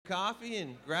coffee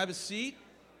and grab a seat,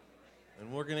 and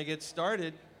we're going to get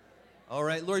started. All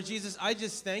right, Lord Jesus, I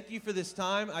just thank you for this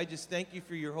time. I just thank you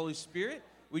for your Holy Spirit.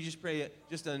 We just pray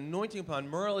just an anointing upon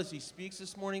Merle as he speaks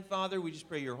this morning, Father. We just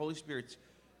pray your Holy Spirit's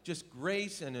just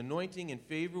grace and anointing and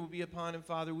favor will be upon him,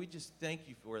 Father. We just thank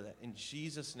you for that. In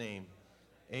Jesus' name,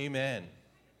 amen.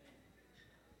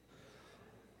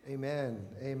 Amen.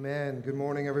 Amen. Good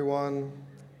morning, everyone.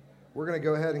 We're going to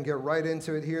go ahead and get right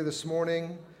into it here this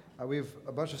morning. We have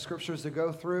a bunch of scriptures to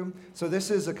go through. So this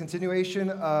is a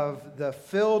continuation of the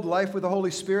Filled Life with the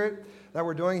Holy Spirit that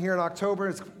we're doing here in October.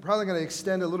 It's probably going to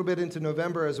extend a little bit into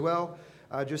November as well,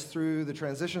 just through the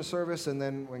transition service, and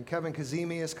then when Kevin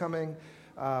Kazemi is coming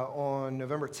on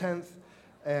November 10th,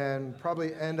 and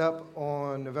probably end up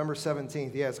on November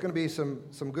 17th. Yeah, it's going to be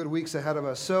some good weeks ahead of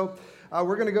us. So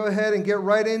we're going to go ahead and get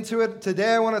right into it.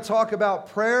 Today I want to talk about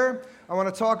prayer. I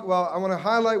want to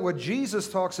highlight what Jesus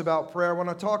talks about prayer. I want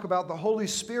to talk about the Holy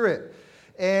Spirit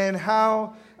and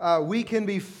how we can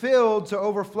be filled to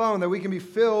overflowing, that we can be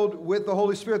filled with the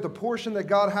Holy Spirit, the portion that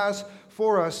God has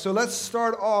for us. So let's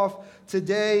start off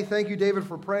today. Thank you, David,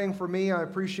 for praying for me. I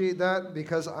appreciate that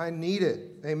because I need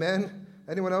it. Amen.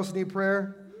 Anyone else need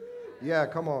prayer? Yeah,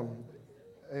 come on.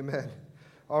 Amen.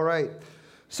 All right.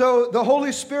 So the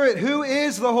Holy Spirit, who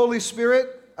is the Holy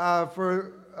Spirit?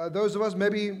 For those of us,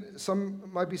 maybe some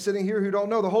might be sitting here who don't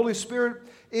know, the Holy Spirit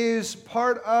is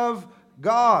part of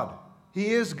God. He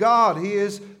is God. He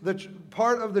is the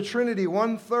part of the Trinity.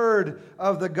 1/3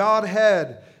 of the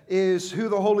Godhead is who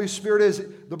the Holy Spirit is.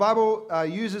 The Bible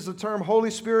uses the term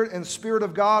Holy Spirit and Spirit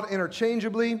of God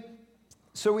interchangeably.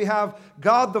 So we have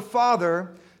God the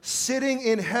Father sitting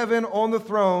in heaven on the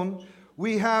throne.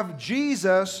 We have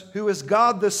Jesus, who is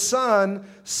God the Son,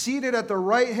 seated at the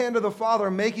right hand of the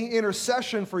Father, making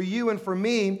intercession for you and for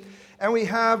me. And we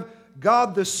have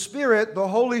God the Spirit, the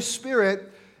Holy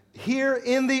Spirit, here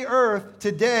in the earth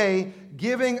today,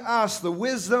 giving us the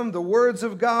wisdom, the words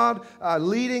of God,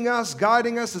 leading us,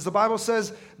 guiding us. As the Bible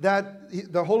says that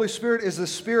the Holy Spirit is the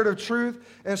Spirit of truth.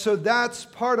 And so that's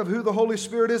part of who the Holy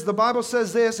Spirit is. The Bible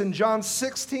says this in John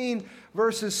 16,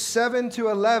 verses 7 to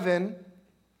 11.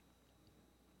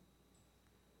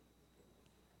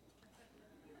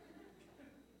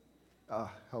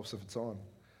 Helps if it's on.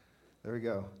 There we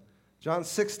go. John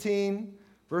 16,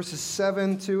 verses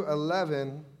 7 to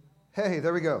 11. Hey,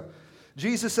 there we go.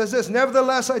 Jesus says this,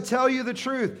 "Nevertheless, I tell you the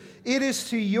truth. It is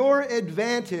to your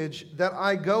advantage that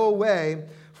I go away.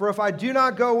 For if I do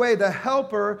not go away, the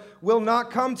Helper will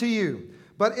not come to you.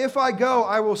 But if I go,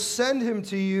 I will send him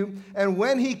to you. And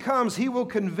when he comes, he will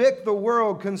convict the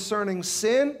world concerning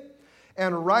sin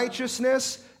and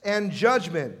righteousness and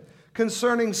judgment.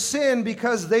 Concerning sin,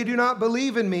 because they do not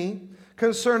believe in me.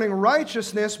 Concerning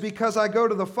righteousness, because I go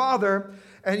to the Father,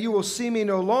 and you will see me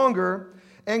no longer.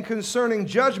 And concerning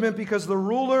judgment, because the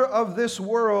ruler of this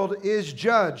world is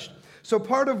judged." So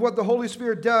part of what the Holy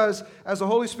Spirit does, as the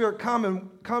Holy Spirit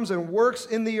comes and works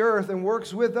in the earth and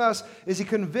works with us, is he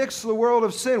convicts the world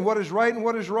of sin, what is right and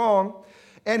what is wrong.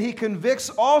 And he convicts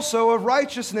also of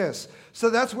righteousness. So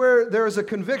that's where there is a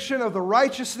conviction of the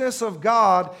righteousness of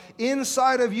God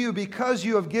inside of you because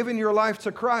you have given your life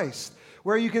to Christ.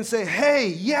 Where you can say, hey,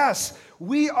 yes,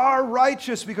 we are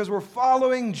righteous because we're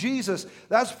following Jesus.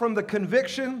 That's from the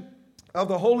conviction of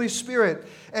the Holy Spirit.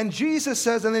 And Jesus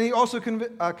says, and then he also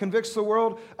convicts the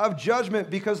world of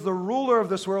judgment because the ruler of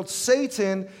this world,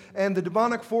 Satan, and the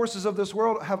demonic forces of this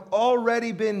world have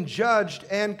already been judged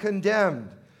and condemned.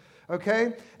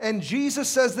 Okay? And Jesus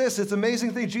says this, it's an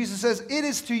amazing thing. Jesus says, it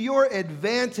is to your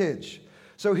advantage.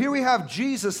 So here we have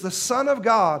Jesus, the Son of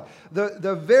God,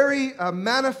 the very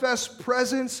manifest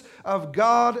presence of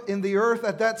God in the earth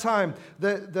at that time,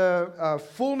 the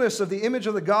fullness of the image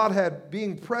of the Godhead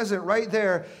being present right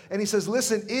there. And he says,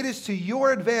 listen, it is to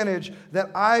your advantage that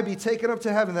I be taken up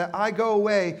to heaven, that I go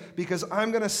away, because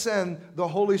I'm going to send the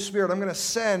Holy Spirit. I'm going to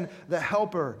send the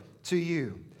Helper to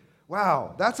you.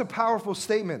 Wow, that's a powerful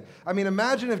statement. I mean,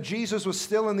 imagine if Jesus was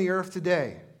still in the earth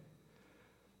today.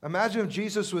 Imagine if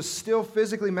Jesus was still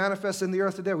physically manifest in the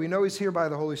earth today. We know he's here by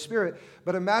the Holy Spirit,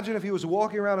 but imagine if he was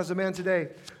walking around as a man today.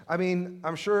 I mean,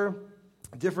 I'm sure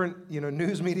different,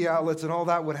 news media outlets and all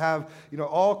that would have,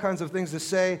 all kinds of things to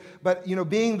say. But,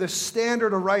 being the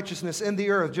standard of righteousness in the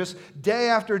earth, just day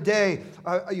after day,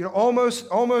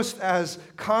 almost as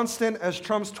constant as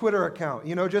Trump's Twitter account,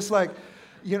 just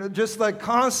like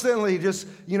constantly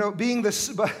being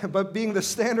the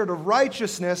standard of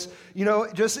righteousness,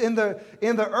 just in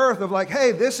the earth of like,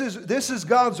 hey, this is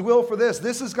God's will for this.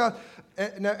 This is God.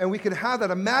 And we could have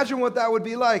that. Imagine what that would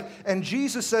be like. And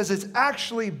Jesus says it's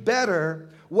actually better.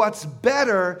 What's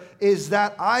better is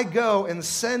that I go and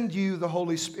send you the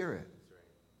Holy Spirit.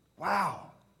 Wow.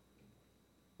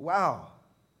 Wow.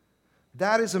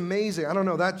 That is amazing. I don't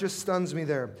know, that just stuns me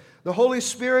there. The Holy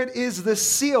Spirit is the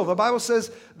seal. The Bible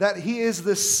says that He is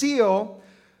the seal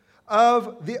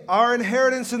of our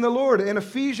inheritance in the Lord. In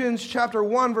Ephesians chapter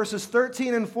 1, verses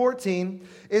 13 and 14,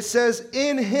 it says,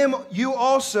 "In Him you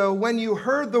also, when you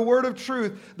heard the word of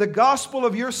truth, the gospel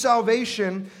of your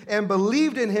salvation, and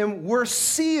believed in Him, were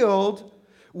sealed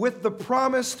with the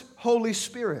promised Holy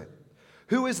Spirit,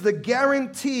 who is the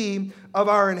guarantee of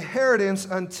our inheritance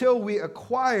until we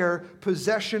acquire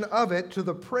possession of it to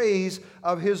the praise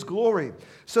of His glory."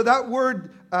 So that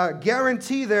word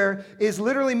guarantee there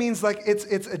literally means like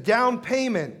it's a down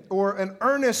payment or an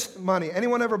earnest money.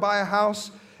 Anyone ever buy a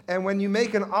house and when you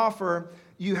make an offer,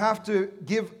 you have to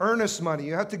give earnest money.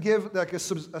 You have to give like a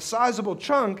sizable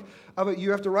chunk of it.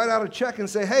 You have to write out a check and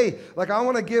say, hey, like I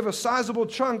want to give a sizable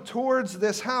chunk towards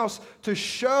this house to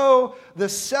show the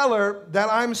seller that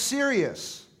I'm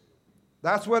serious.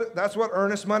 That's what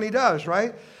earnest money does,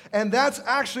 right? And that's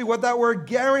actually what that word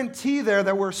guarantee there,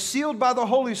 that we're sealed by the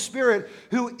Holy Spirit,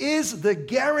 who is the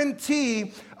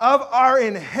guarantee of our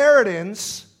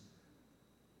inheritance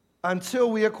until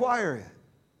we acquire it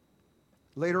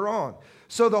later on.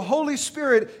 So the Holy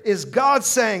Spirit is God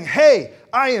saying, hey,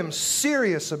 I am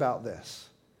serious about this.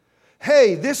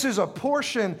 Hey, this is a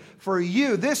portion for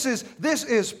you. This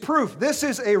is proof. This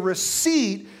is a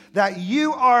receipt that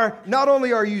you are, not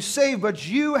only are you saved, but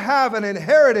you have an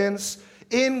inheritance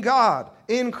in God,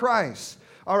 in Christ.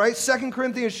 All right, 2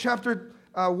 Corinthians chapter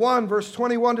 1, verse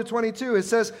 21 to 22, it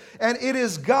says, "And it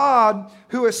is God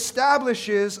who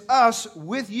establishes us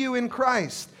with you in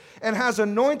Christ, and has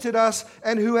anointed us,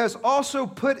 and who has also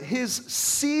put His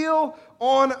seal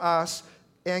on us,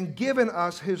 and given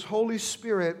us His Holy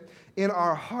Spirit in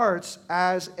our hearts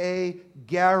as a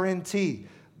guarantee."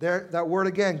 There, that word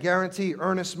again, guarantee,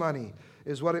 earnest money,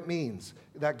 is what it means.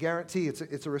 That guarantee,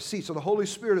 it's a receipt. So the Holy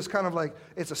Spirit is kind of like,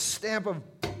 it's a stamp of,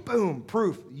 boom,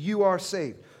 proof. You are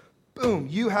saved. Boom,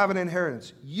 you have an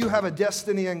inheritance. You have a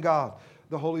destiny in God,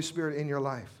 the Holy Spirit in your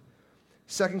life.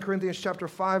 2 Corinthians chapter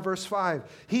 5, verse 5.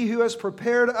 "He who has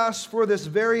prepared us for this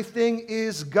very thing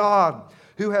is God,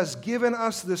 who has given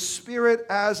us the Spirit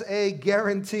as a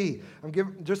guarantee."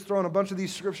 I'm just throwing a bunch of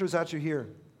these scriptures at you here.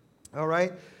 All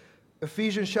right?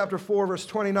 Ephesians chapter 4, verse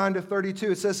 29 to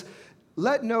 32, it says,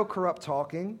 "Let no corrupt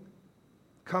talking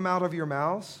come out of your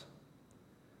mouths,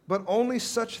 but only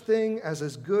such thing as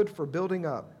is good for building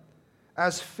up,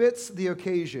 as fits the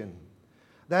occasion,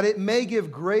 that it may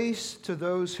give grace to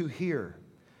those who hear.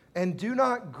 And do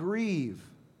not grieve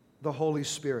the Holy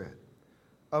Spirit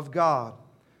of God,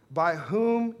 by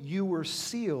whom you were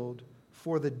sealed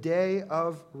for the day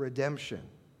of redemption.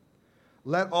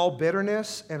 Let all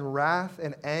bitterness and wrath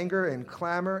and anger and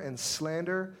clamor and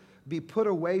slander be put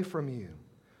away from you,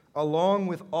 along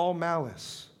with all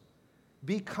malice.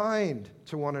 Be kind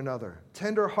to one another,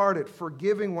 tender-hearted,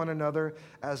 forgiving one another,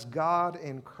 as God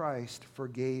in Christ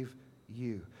forgave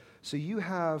you." So you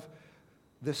have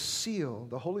the seal.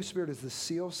 The Holy Spirit is the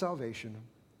seal of salvation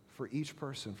for each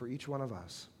person, for each one of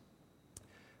us.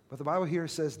 But the Bible here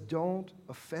says, don't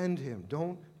offend Him.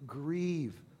 Don't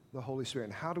grieve the Holy Spirit.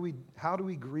 And how do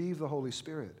we grieve the Holy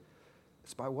Spirit?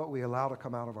 It's by what we allow to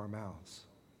come out of our mouths.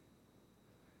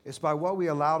 It's by what we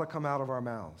allow to come out of our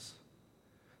mouths.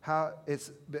 How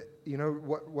it's, you know,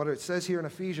 what it says here in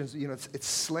Ephesians, you know, it's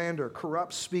slander,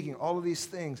 corrupt speaking, all of these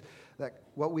things, that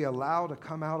what we allow to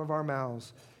come out of our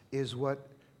mouths is what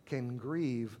can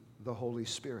grieve the Holy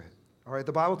Spirit. All right,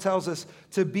 the Bible tells us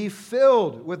to be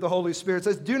filled with the Holy Spirit. It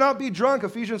says, do not be drunk,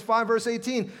 Ephesians 5, verse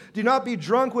 18. Do not be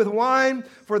drunk with wine,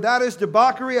 for that is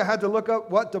debauchery. I had to look up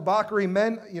what debauchery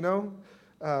meant, you know.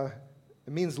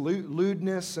 It means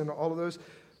lewdness and all of those.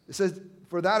 It says,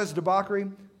 for that is debauchery,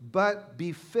 but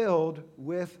be filled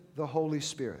with the Holy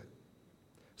Spirit.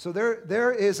 So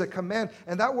there is a command,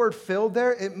 and that word filled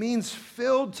there, it means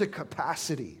filled to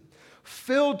capacity,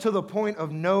 filled to the point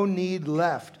of no need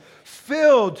left,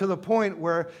 filled to the point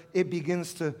where it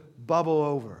begins to bubble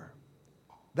over.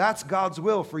 That's God's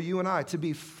will for you and I, to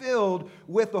be filled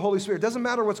with the Holy Spirit. It doesn't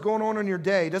matter what's going on in your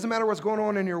day. It doesn't matter what's going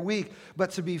on in your week,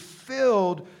 but to be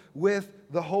filled with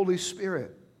the Holy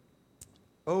Spirit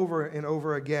over and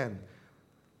over again.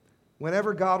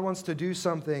 Whenever God wants to do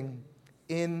something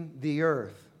in the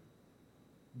earth,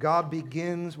 God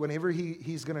begins, whenever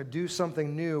He's going to do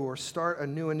something new or start a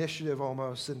new initiative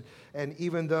almost, and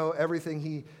even though everything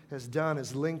He has done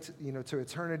is linked, you know, to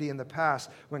eternity in the past,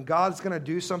 when God's going to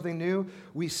do something new,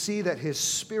 we see that His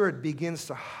Spirit begins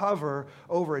to hover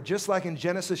over it. Just like in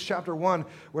Genesis chapter 1,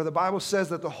 where the Bible says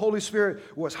that the Holy Spirit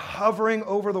was hovering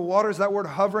over the waters. That word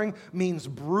hovering means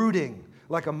brooding.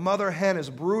 like a mother hen is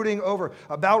brooding over,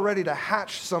 about ready to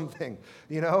hatch something,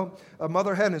 A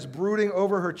mother hen is brooding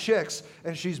over her chicks,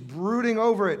 and she's brooding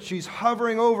over it. She's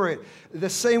hovering over it. The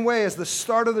same way as the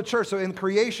start of the church. So in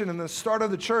creation, in the start of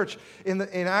the church, in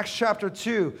Acts chapter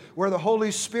 2, where the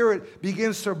Holy Spirit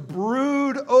begins to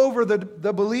brood over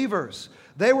the believers.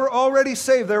 They were already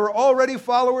saved. They were already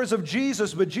followers of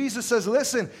Jesus. But Jesus says,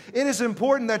 listen, it is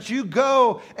important that you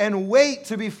go and wait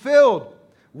to be filled.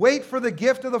 Wait for the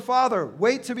gift of the Father.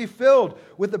 Wait to be filled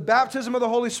with the baptism of the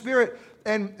Holy Spirit.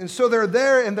 And so they're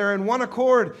there and they're in one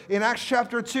accord in Acts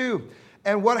chapter 2.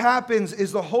 And what happens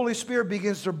is the Holy Spirit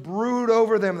begins to brood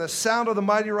over them. The sound of the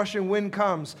mighty rushing wind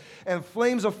comes, and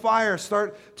flames of fire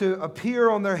start to appear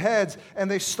on their heads,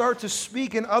 and they start to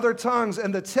speak in other tongues.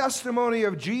 And the testimony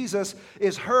of Jesus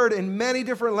is heard in many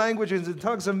different languages, in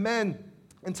tongues of men,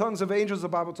 in tongues of angels, the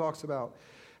Bible talks about.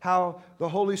 How the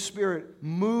Holy Spirit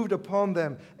moved upon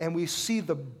them, and we see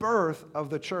the birth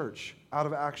of the church out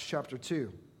of Acts chapter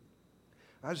 2.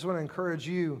 I just want to encourage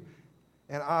you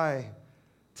and I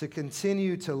to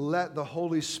continue to let the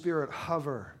Holy Spirit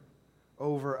hover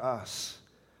over us.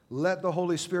 Let the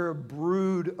Holy Spirit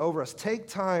brood over us. Take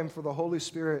time for the Holy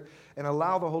Spirit and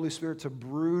allow the Holy Spirit to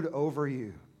brood over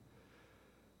you.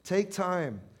 Take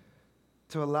time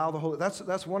to allow the Holy.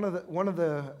 That's one of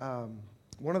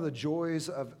the joys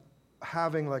of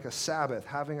having like a Sabbath,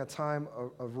 having a time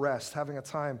of rest, having a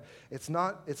time. It's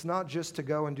not just to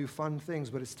go and do fun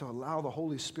things, but it's to allow the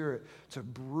Holy Spirit to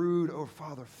brood over.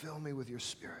 Father, fill me with your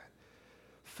Spirit.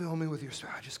 Fill me with your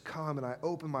Spirit. I just come and I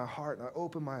open my heart and I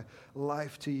open my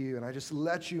life to you, and I just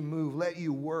let you move, let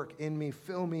you work in me.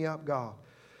 Fill me up, God.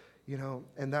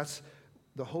 And that's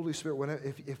the Holy Spirit.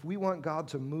 If we want God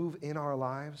to move in our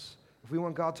lives, if we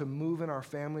want God to move in our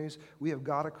families, we have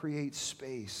got to create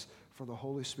space for the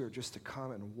Holy Spirit just to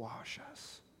come and wash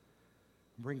us,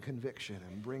 bring conviction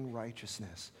and bring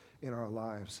righteousness in our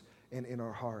lives and in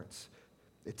our hearts.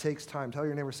 It takes time. Tell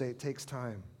your neighbor, say, it takes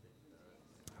time.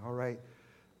 All right.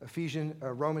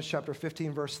 Romans chapter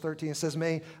 15, verse 13, it says,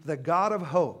 may the God of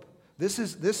hope, this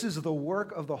is the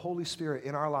work of the Holy Spirit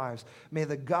in our lives. May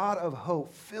the God of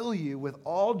hope fill you with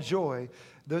all joy.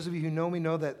 Those of you who know me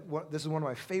know that this is one of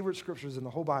my favorite scriptures in the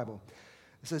whole Bible.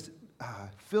 It says,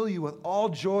 fill you with all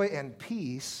joy and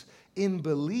peace in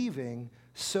believing,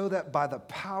 so that by the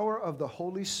power of the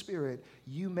Holy Spirit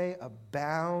you may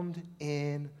abound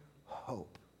in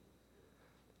hope.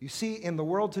 You see, in the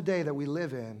world today that we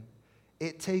live in,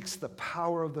 it takes the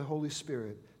power of the Holy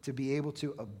Spirit to be able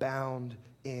to abound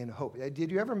in hope.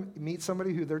 Did you ever meet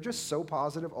somebody who they're just so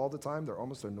positive all the time, they're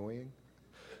almost annoying?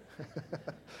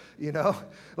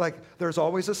 Like there's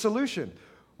always a solution.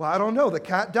 Well, I don't know. The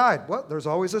cat died. Well, there's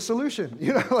always a solution.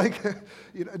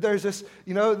 There's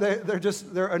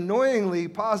just, they're annoyingly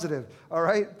positive. All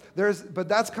right. But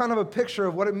that's kind of a picture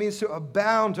of what it means to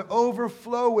abound, to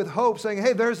overflow with hope, saying,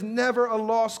 hey, there's never a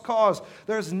lost cause.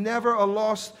 There's never a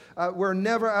loss. We're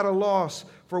never at a loss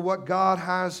for what God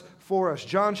has for us.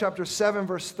 John chapter 7,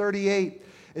 verse 38.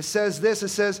 It says this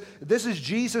is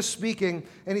Jesus speaking,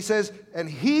 and he says, and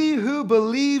he who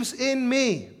believes in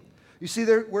me. You see,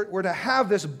 we're to have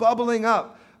this bubbling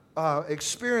up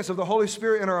experience of the Holy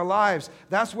Spirit in our lives.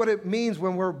 That's what it means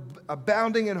when we're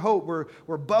abounding in hope.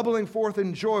 We're bubbling forth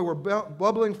in joy. We're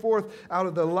bubbling forth out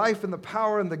of the life and the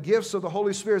power and the gifts of the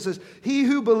Holy Spirit. It says, he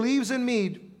who believes in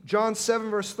me, John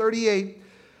 7, verse 38,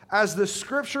 as the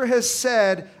scripture has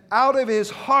said, out of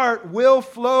his heart will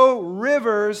flow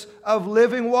rivers of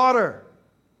living water.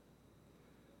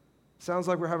 Sounds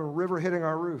like we're having a river hitting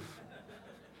our roof.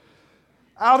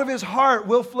 Out of his heart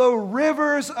will flow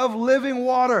rivers of living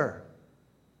water.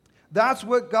 That's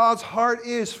what God's heart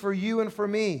is for you and for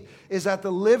me, is that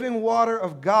the living water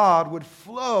of God would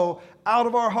flow out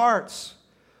of our hearts.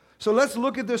 So let's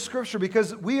look at this scripture,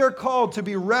 because we are called to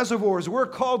be reservoirs. We're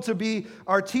called to be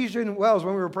artesian wells.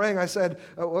 When we were praying, I said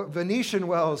Venetian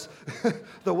wells,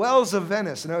 the wells of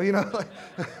Venice. No,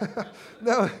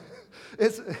 no,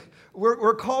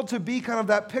 we're called to be kind of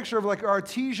that picture of like an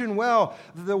artesian well.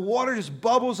 The water just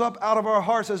bubbles up out of our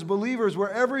hearts as believers,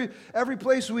 where every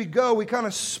place we go, we kind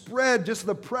of spread just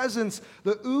the presence,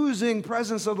 the oozing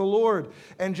presence of the Lord,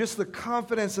 and just the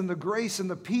confidence and the grace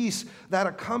and the peace that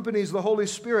accompanies the Holy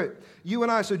Spirit. You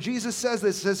and I. So Jesus says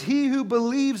this, says, he who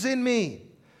believes in me.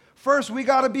 First, we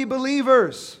got to be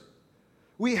believers.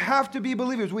 We have to be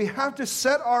believers. We have to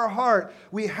set our heart.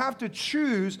 We have to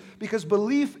choose, because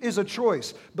belief is a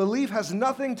choice. Belief has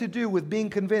nothing to do with being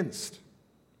convinced.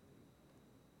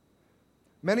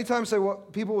 Many times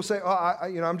people will say,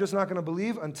 I'm just not going to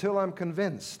believe until I'm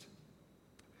convinced.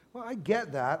 Well, I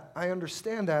get that. I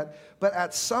understand that. But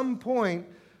at some point,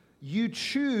 you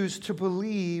choose to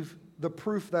believe the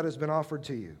proof that has been offered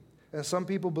to you. And some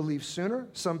people believe sooner,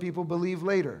 some people believe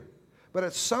later. But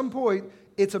at some point,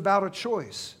 it's about a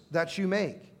choice that you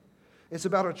make. It's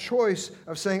about a choice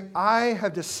of saying, I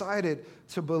have decided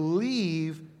to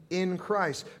believe in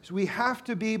Christ. So we have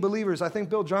to be believers. I think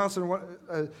Bill Johnson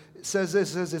says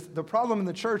this, the problem in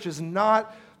the church is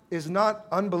not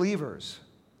unbelievers.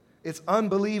 It's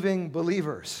unbelieving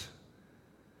believers.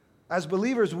 As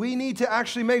believers, we need to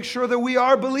actually make sure that we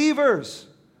are believers.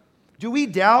 Do we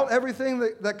doubt everything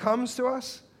that comes to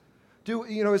us?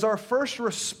 Is our first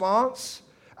response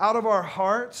out of our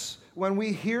hearts when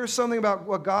we hear something about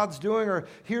what God's doing or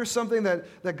hear something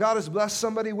that God has blessed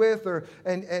somebody with?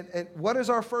 And what is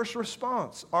our first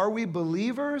response? Are we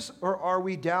believers or are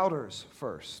we doubters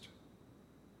first?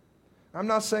 I'm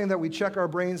not saying that we check our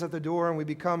brains at the door and we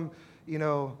become,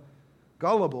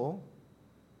 gullible.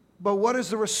 But what is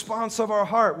the response of our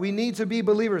heart? We need to be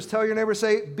believers. Tell your neighbor,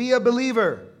 say, be a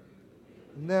believer.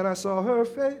 And then I saw her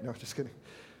face. No, just kidding.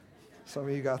 Some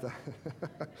of you got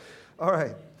that. All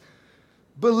right.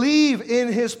 Believe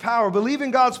in His power. Believe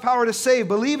in God's power to save.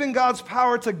 Believe in God's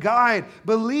power to guide.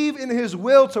 Believe in His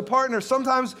will to partner.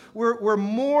 Sometimes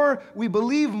we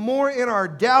believe more in our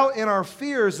doubt and our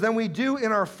fears than we do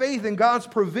in our faith in God's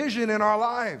provision in our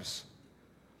lives.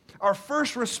 Our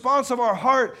first response of our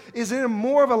heart is in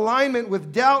more of alignment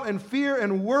with doubt and fear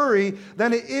and worry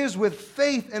than it is with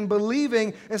faith and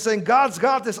believing and saying, God's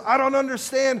got this. I don't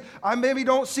understand. I maybe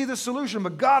don't see the solution,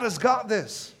 but God has got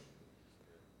this.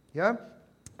 Yeah?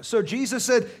 So Jesus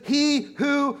said, He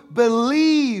who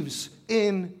believes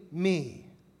in me.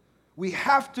 We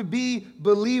have to be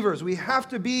believers. We have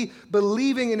to be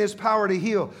believing in His power to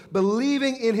heal,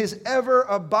 believing in His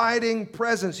ever-abiding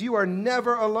presence. You are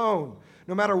never alone.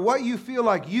 No matter what you feel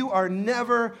like, you are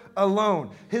never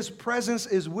alone. His presence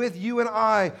is with you and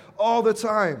I all the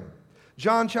time.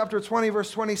 John chapter 20,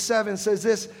 verse 27 says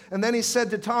this, and then He said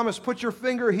to Thomas, put your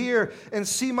finger here and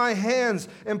see my hands,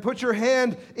 and put your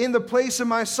hand in the place of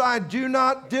my side. Do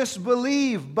not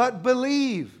disbelieve, but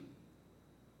believe.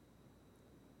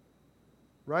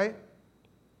 Right?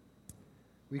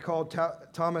 We called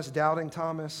Thomas Doubting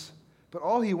Thomas, but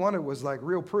all he wanted was like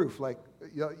real proof. Like,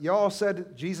 y'all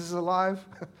said Jesus is alive.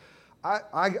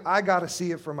 I got to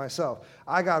see it for myself.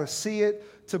 I got to see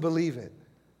it to believe it.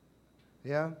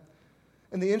 Yeah?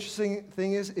 And the interesting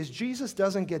thing is Jesus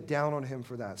doesn't get down on him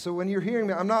for that. So when you're hearing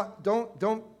me,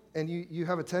 don't, and you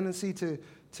have a tendency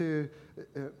to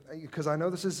because I know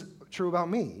this is true about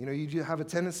me. You have a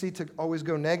tendency to always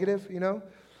go negative,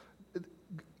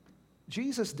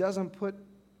 Jesus doesn't put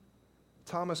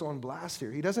Thomas on blast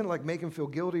here. He doesn't make him feel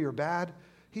guilty or bad.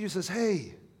 He just says,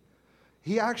 hey,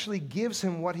 he actually gives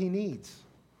him what he needs.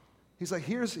 He's like,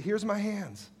 here's my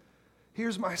hands.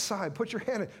 Here's my side. Put your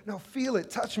hand in. No, feel it.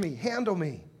 Touch me. Handle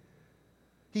me.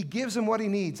 He gives him what he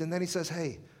needs. And then he says,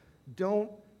 hey,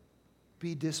 don't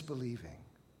be disbelieving,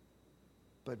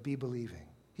 but be believing.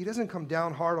 He doesn't come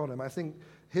down hard on him. I think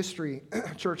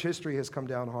church history has come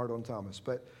down hard on Thomas.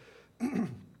 But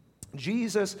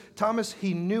Thomas,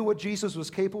 he knew what Jesus was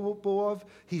capable of.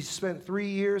 He spent 3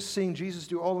 years seeing Jesus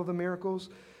do all of the miracles,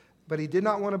 but he did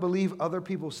not want to believe other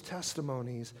people's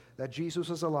testimonies that Jesus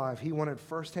was alive. He wanted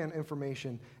firsthand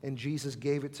information, and Jesus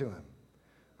gave it to him.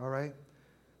 All right?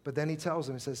 But then he tells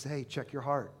him, he says, hey, check your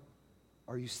heart.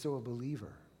 Are you still a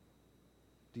believer?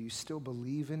 Do you still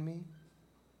believe in me?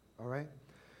 All right?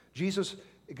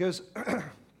 It goes,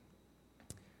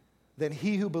 then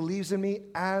he who believes in me,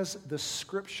 as the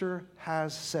Scripture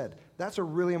has said. That's a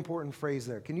really important phrase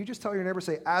there. Can you just tell your neighbor,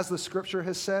 say, as the Scripture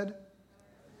has said?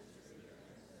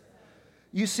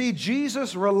 You see,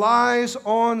 Jesus relies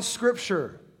on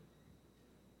Scripture,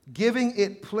 giving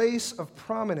it place of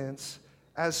prominence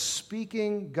as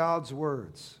speaking God's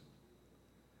words.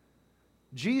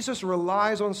 Jesus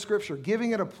relies on Scripture,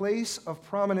 giving it a place of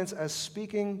prominence as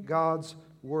speaking God's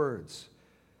words.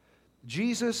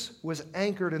 Jesus was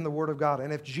anchored in the Word of God.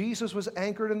 And if Jesus was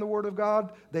anchored in the Word of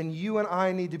God, then you and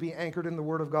I need to be anchored in the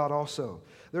Word of God also.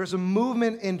 There's a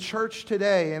movement in church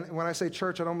today, and when I say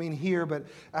church, I don't mean here, but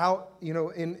out,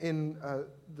 in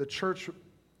the church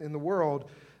in the world,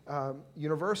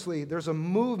 universally, there's a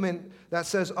movement that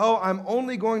says, I'm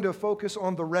only going to focus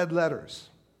on the red letters.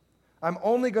 I'm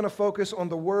only going to focus on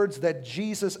the words that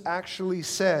Jesus actually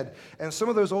said. And some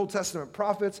of those Old Testament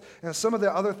prophets and some of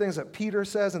the other things that Peter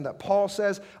says and that Paul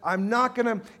says, I'm not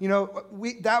going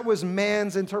to, that was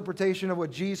man's interpretation of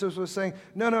what Jesus was saying.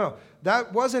 No,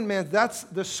 that wasn't man's. That's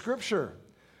the Scripture.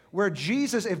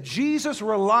 If Jesus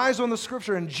relies on the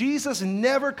Scripture and Jesus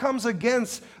never comes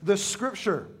against the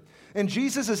Scripture, and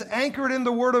Jesus is anchored in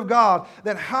the Word of God,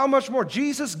 then how much more?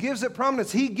 Jesus gives it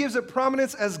prominence. He gives it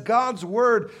prominence as God's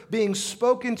Word being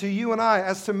spoken to you and I,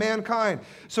 as to mankind.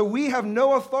 So we have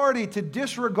no authority to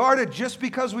disregard it just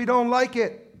because we don't like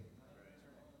it.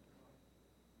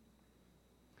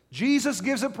 Jesus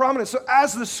gives it prominence. So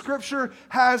as the Scripture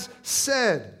has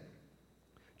said,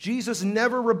 Jesus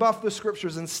never rebuffed the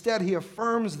Scriptures. Instead, he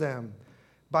affirms them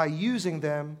by using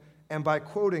them and by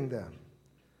quoting them.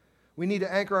 We need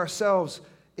to anchor ourselves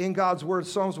in God's word.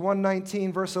 Psalms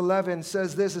 119, verse 11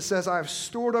 says this. It says, I have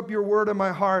stored up your word in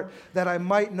my heart that I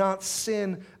might not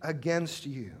sin against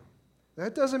you.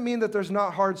 That doesn't mean that there's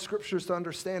not hard scriptures to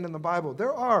understand in the Bible.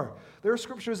 There are. There are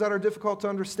scriptures that are difficult to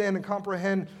understand and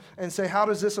comprehend and say, how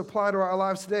does this apply to our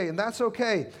lives today? And that's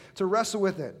okay to wrestle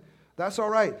with it. That's all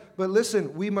right. But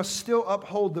listen, we must still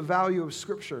uphold the value of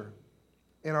Scripture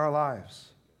in our lives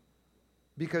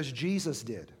because Jesus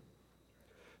did.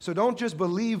 So don't just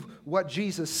believe what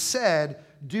Jesus said,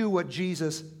 do what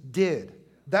Jesus did.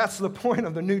 That's the point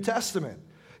of the New Testament.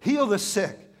 Heal the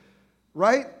sick,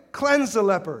 right? Cleanse the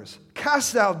lepers,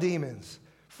 cast out demons.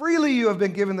 Freely you have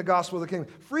been given the gospel of the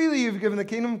kingdom. Freely you've given the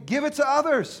kingdom, give it to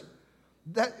others.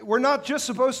 That we're not just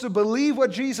supposed to believe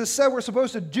what Jesus said, we're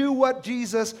supposed to do what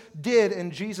Jesus did,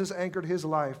 and Jesus anchored his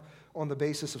life on the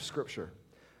basis of Scripture.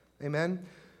 Amen?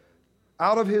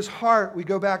 Out of his heart, we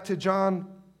go back to John.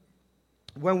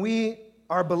 When we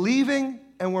are believing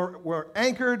and we're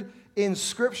anchored in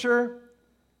Scripture,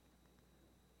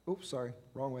 oops, sorry,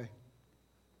 wrong way.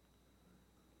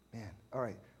 Man, all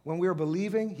right. When we are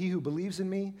believing, he who believes in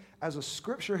me, as a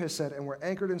Scripture has said, and we're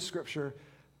anchored in Scripture,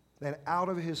 then out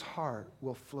of his heart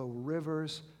will flow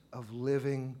rivers of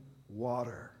living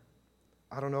water.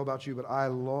 I don't know about you, but I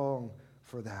long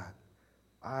for that.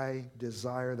 I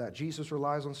desire that. Jesus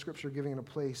relies on Scripture, giving it a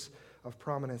place of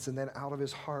prominence, and then out of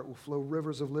his heart will flow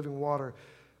rivers of living water.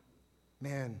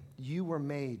 Man, you were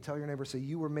made, tell your neighbor, say,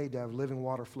 you were made to have living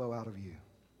water flow out of you.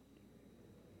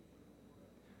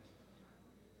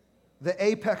 The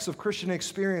apex of Christian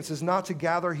experience is not to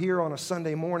gather here on a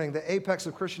Sunday morning. The apex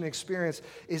of Christian experience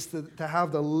is to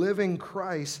have the living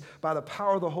Christ by the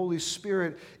power of the Holy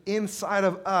Spirit inside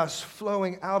of us,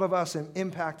 flowing out of us and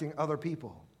impacting other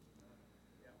people.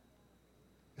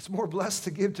 It's more blessed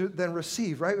to give than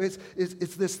receive, right?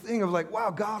 It's this thing of like, wow,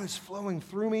 God is flowing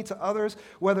through me to others,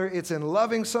 whether it's in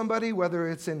loving somebody, whether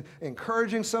it's in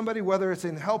encouraging somebody, whether it's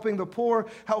in helping the poor,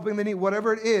 helping the needy,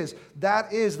 whatever it is.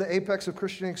 That is the apex of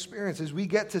Christian experience, is we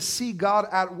get to see God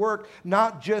at work,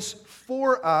 not just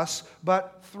for us,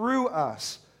 but through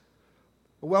us.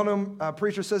 A well-known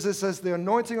preacher says this, says, the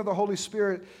anointing of the Holy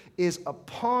Spirit is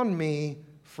upon me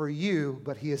for you,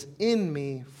 but he is in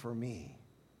me for me.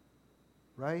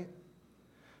 Right?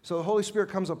 So the Holy Spirit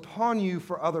comes upon you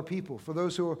for other people, for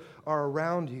those who are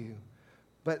around you.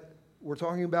 But we're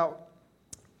talking about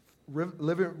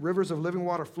rivers of living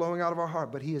water flowing out of our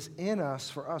heart, but he is in us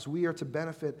for us. We are to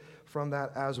benefit from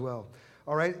that as well.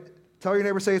 All right? Tell your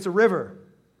neighbor, say it's a river.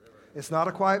 It's not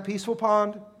a quiet, peaceful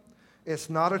pond. It's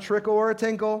not a trickle or a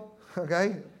tinkle.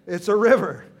 Okay? It's a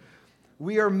river.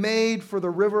 We are made for the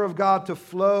river of God to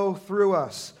flow through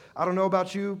us. I don't know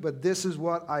about you, but this is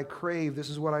what I crave. This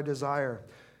is what I desire.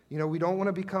 You know, we don't want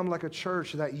to become like a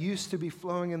church that used to be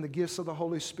flowing in the gifts of the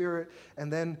Holy Spirit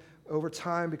and then over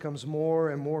time becomes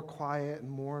more and more quiet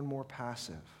and more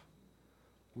passive.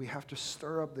 We have to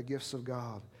stir up the gifts of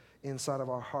God inside of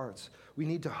our hearts. We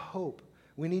need to hope.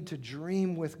 We need to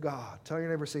dream with God. Tell your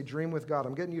neighbor, say, dream with God.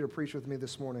 I'm getting you to preach with me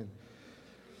this morning.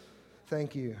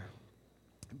 Thank you.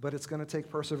 But it's going to take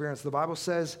perseverance. The Bible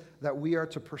says that we are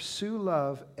to pursue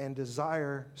love and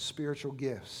desire spiritual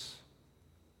gifts.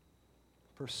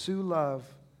 Pursue love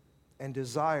and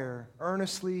desire,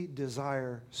 earnestly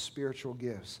desire spiritual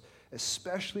gifts,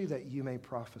 especially that you may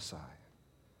prophesy.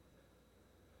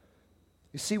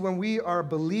 You see, when we are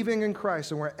believing in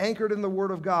Christ and we're anchored in the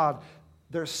Word of God,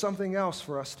 there's something else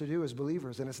for us to do as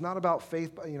believers. And it's not about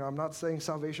faith. You know, I'm not saying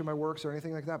salvation by works or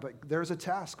anything like that, but there's a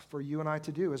task for you and I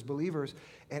to do as believers,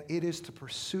 and it is to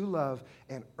pursue love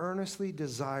and earnestly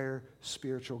desire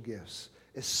spiritual gifts,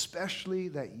 especially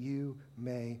that you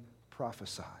may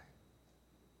prophesy.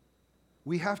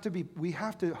 We have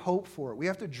to hope for it. We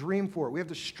have to dream for it. We have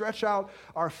to stretch out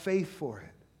our faith for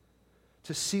it,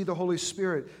 to see the Holy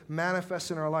Spirit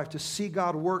manifest in our life, to see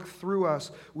God work through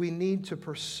us. We need to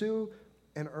pursue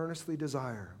and earnestly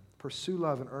desire. Pursue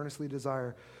love and earnestly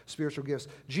desire spiritual gifts.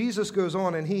 Jesus goes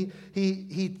on, and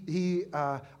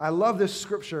I love this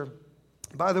scripture.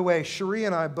 By the way, Cherie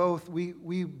and I both,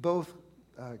 we both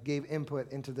gave input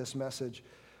into this message.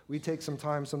 We take some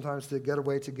time sometimes to get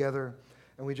away together,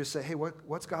 and we just say, hey,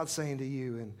 what's God saying to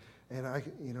you? And I,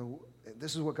 you know,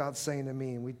 this is what God's saying to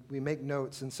me. And we make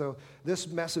notes. And so this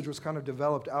message was kind of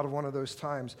developed out of one of those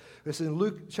times. It's in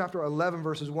Luke chapter 11,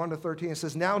 verses 1 to 13. It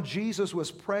says, "Now Jesus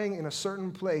was praying in a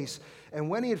certain place, and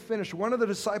when he had finished, one of the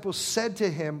disciples said to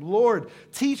him, 'Lord,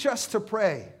 teach us to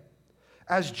pray,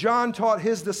 as John taught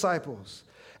his disciples.'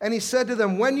 And he said to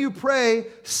them, 'When you pray,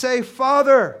 say,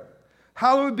 Father,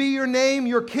 hallowed be your name,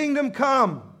 your kingdom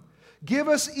come. Give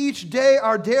us each day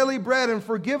our daily bread, and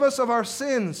forgive us of our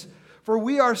sins, for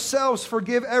we ourselves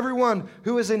forgive everyone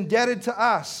who is indebted to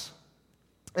us.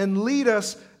 And lead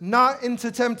us not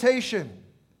into temptation.'"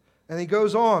 And he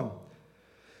goes on.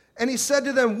 "And he said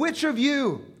to them, 'Which of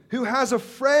you who has a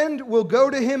friend will go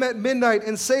to him at midnight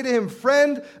and say to him,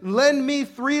 Friend, lend me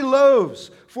 3 loaves,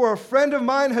 for a friend of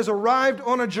mine has arrived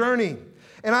on a journey,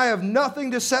 and I have nothing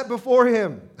to set before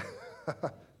him?'"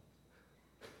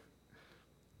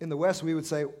 In the West, we would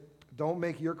say, "Don't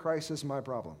make your crisis my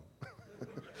problem."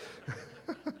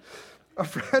 "A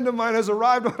friend of mine has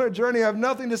arrived on a journey. I have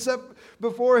nothing to set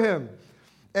before him.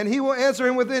 And he will answer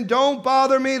him within, 'Don't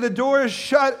bother me. The door is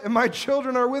shut, and my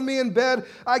children are with me in bed.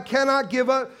 I cannot get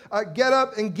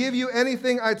up and give you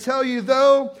anything. I tell you,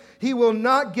 though he will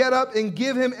not get up and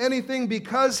give him anything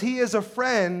because he is a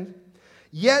friend,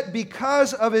 yet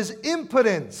because of his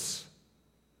impotence,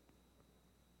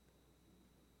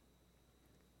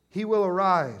 he will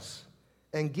arise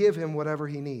and give him whatever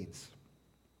he needs.'"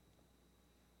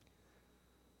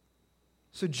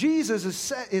 So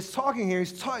Jesus is talking here.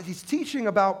 He's teaching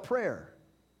about prayer,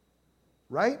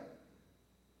 right?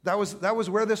 That was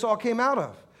where this all came out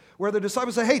of, where the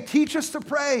disciples say, "Hey, teach us to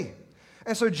pray."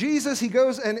 And so Jesus, he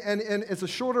goes, and it's a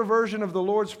shorter version of the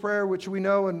Lord's Prayer, which we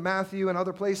know in Matthew and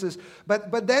other places.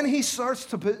 But then he starts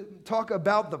to talk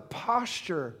about the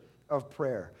posture of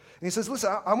prayer. And he says,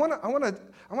 "Listen, I want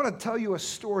to tell you a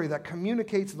story that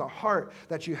communicates the heart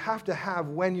that you have to have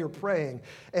when you're praying."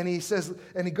 And he says,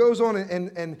 and he goes on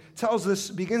and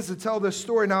begins to tell this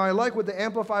story. Now, I like what the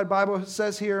Amplified Bible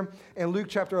says here in Luke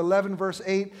chapter 11, verse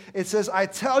 8. It says, "I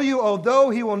tell you, although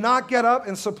he will not get up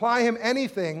and supply him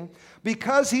anything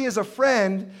because he is a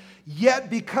friend,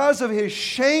 yet because of his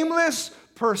shameless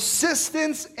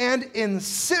persistence and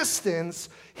insistence,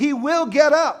 he will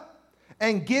get up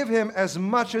and give him as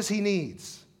much as he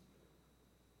needs."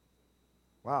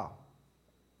 Wow.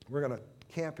 We're going to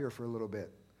camp here for a little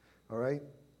bit, all right?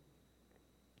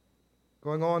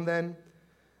 Going on then.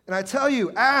 "And I tell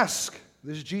you, ask."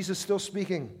 This is Jesus still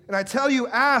speaking. "And I tell you,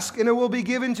 ask, and it will be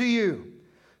given to you.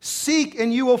 Seek,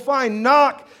 and you will find.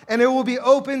 Knock, and it will be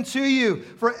open to you.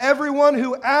 For everyone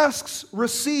who asks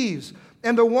receives,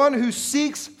 and the one who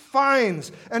seeks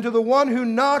finds, and to the one who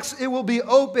knocks it will be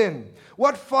open.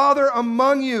 What father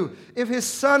among you, if his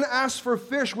son asks for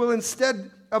fish, will instead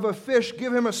of a fish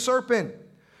give him a serpent?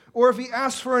 Or if he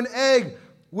asks for an egg,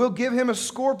 will give him a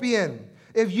scorpion?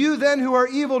 If you then who are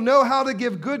evil know how to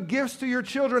give good gifts to your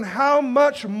children, how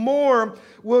much more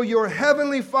will your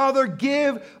heavenly Father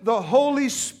give the Holy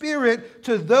Spirit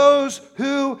to those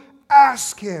who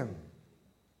ask him?"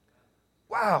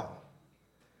 Wow.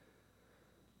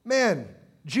 Man,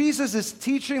 Jesus is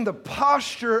teaching the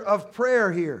posture of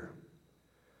prayer here.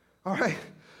 All right,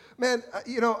 man,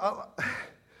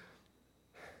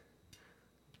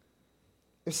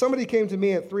 if somebody came to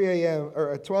me at 3 a.m.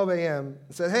 or at 12 a.m.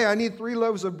 and said, "Hey, I need 3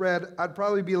 loaves of bread," I'd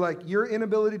probably be like, "Your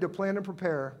inability to plan and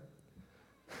prepare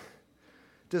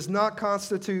does not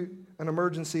constitute an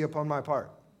emergency upon my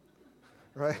part,"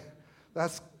 right?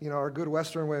 That's, our good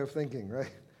Western way of thinking,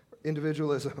 right?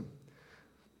 Individualism.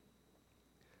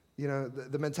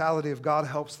 The mentality of God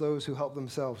helps those who help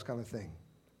themselves kind of thing.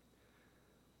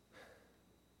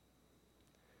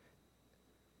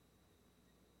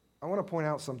 I want to point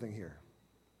out something here.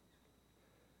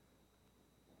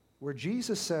 Where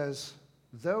Jesus says,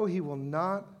 though he will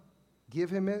not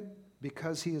give him it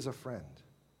because he is a friend,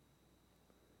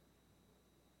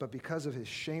 but because of his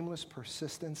shameless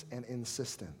persistence and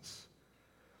insistence.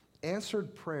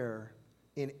 Answered prayer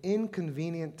in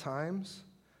inconvenient times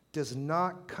does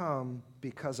not come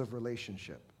because of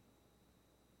relationship.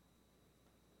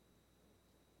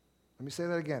 Let me say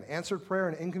that again. Answered prayer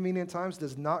in inconvenient times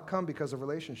does not come because of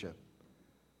relationship.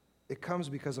 It comes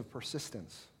because of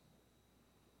persistence.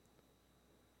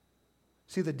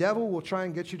 See, the devil will try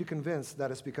and get you to convince that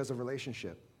it's because of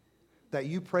relationship. That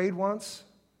you prayed once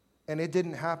and it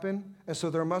didn't happen, and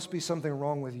so there must be something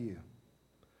wrong with you.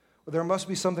 Or there must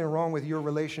be something wrong with your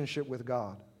relationship with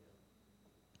God.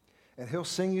 And he'll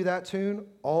sing you that tune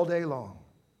all day long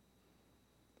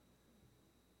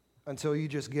until you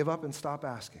just give up and stop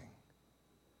asking.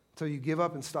 Until you give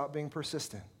up and stop being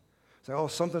persistent. Say, oh,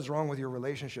 something's wrong with your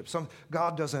relationship.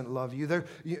 God doesn't love you.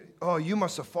 You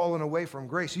must have fallen away from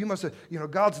grace. You must have,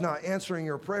 God's not answering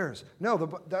your prayers.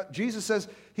 No, Jesus says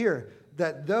here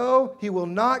that though he will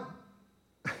not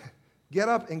get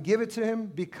up and give it to him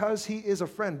because he is a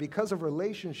friend, because of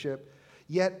relationship,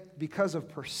 yet because of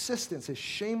persistence, his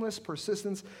shameless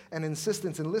persistence and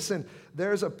insistence. And listen,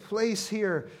 there's a place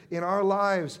here in our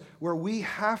lives where we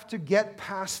have to get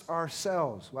past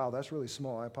ourselves. Wow, that's really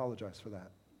small. I apologize for that.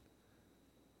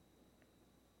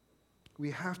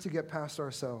 We have to get past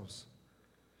ourselves.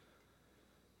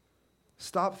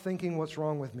 Stop thinking what's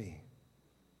wrong with me.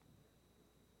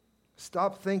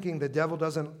 Stop thinking that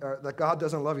God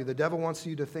doesn't love you. The devil wants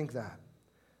you to think that.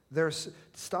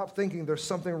 Stop thinking there's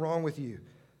something wrong with you,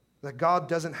 that God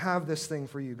doesn't have this thing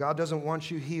for you. God doesn't want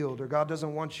you healed, or God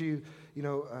doesn't want you,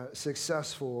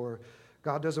 successful, or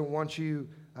God doesn't want you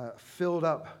filled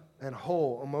up and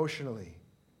whole emotionally.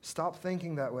 Stop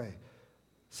thinking that way.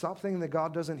 Stop thinking that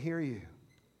God doesn't hear you.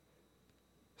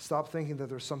 Stop thinking that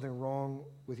there's something wrong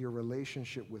with your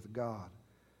relationship with God.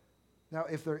 Now,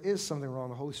 if there is something wrong,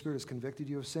 the Holy Spirit has convicted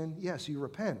you of sin, yes, you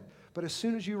repent. But as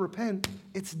soon as you repent,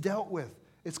 it's dealt with.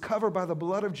 It's covered by the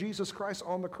blood of Jesus Christ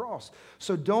on the cross.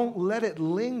 So don't let it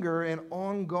linger in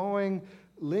ongoing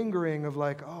lingering of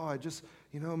like, oh,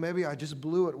 maybe I just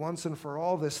blew it once and for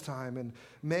all this time, and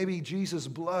maybe Jesus'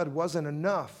 blood wasn't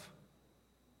enough.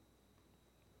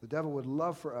 The devil would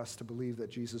love for us to believe that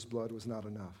Jesus' blood was not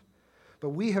enough. But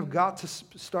we have got to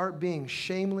start being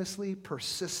shamelessly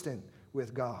persistent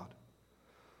with God.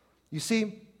 You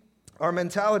see, our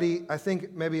mentality, I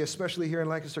think maybe especially here in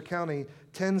Lancaster County,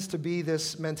 tends to be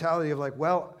this mentality of like,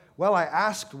 well, I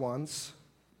asked once.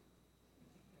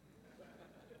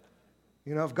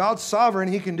 If God's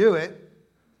sovereign, he can do it.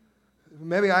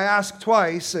 Maybe I asked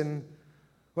twice and,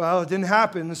 well, it didn't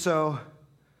happen, so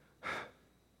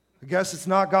I guess it's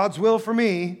not God's will for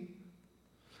me.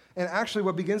 And actually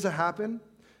what begins to happen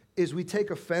is we take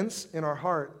offense in our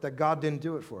heart that God didn't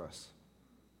do it for us.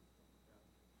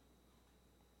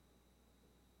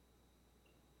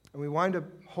 And we wind up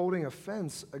holding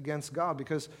offense against God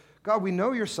because, God, we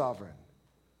know you're sovereign.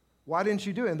 Why didn't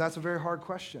you do it? And that's a very hard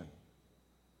question.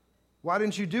 Why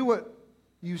didn't you do what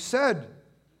you said,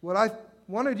 what I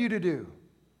wanted you to do?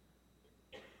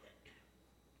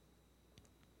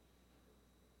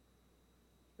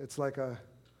 It's like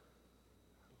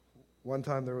one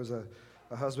time there was a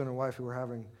husband and wife who were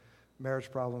having marriage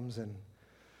problems, and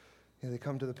they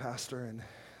come to the pastor and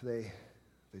they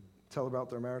tell about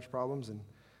their marriage problems, and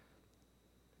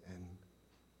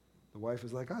the wife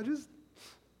is like, I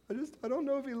don't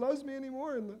know if he loves me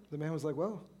anymore. And the man was like,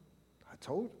 well, I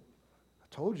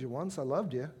told you once I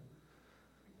loved you.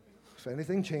 If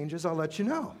anything changes, I'll let you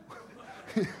know.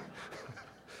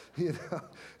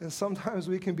 And sometimes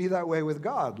we can be that way with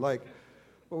God. Like,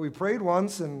 well, we prayed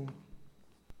once, and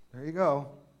there you go.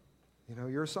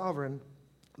 You're sovereign.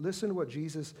 Listen to what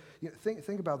Jesus.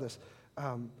 Think about this.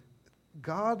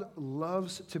 God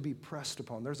loves to be pressed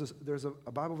upon. There's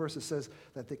a Bible verse that says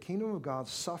that the kingdom of God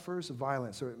suffers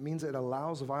violence. So it means it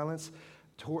allows violence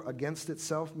against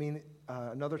itself.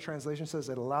 Another translation says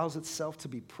it allows itself to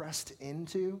be pressed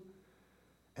into,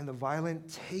 and the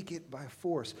violent take it by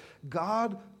force.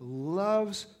 God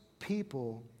loves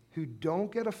people who don't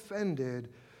get offended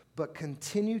but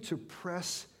continue to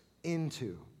press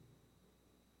into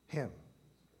him.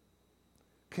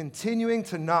 Continuing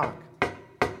to knock.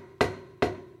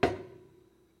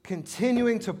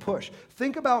 Continuing to push.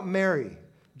 Think about Mary,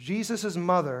 Jesus'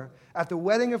 mother, at the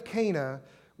wedding of Cana,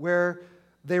 where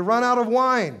they run out of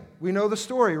wine. We know the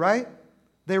story, right?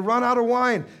 They run out of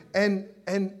wine. And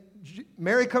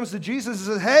Mary comes to Jesus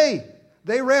and says, hey,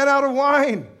 they ran out of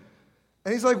wine.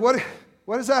 And he's like, what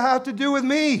does that have to do with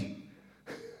me?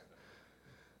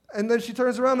 And then she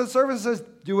turns around to the servant and says,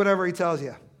 do whatever he tells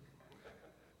you.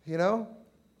 And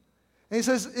he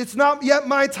says, it's not yet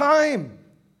my time.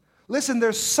 Listen,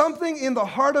 there's something in the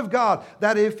heart of God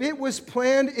that if it was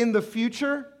planned in the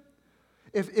future,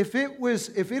 if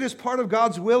it is part of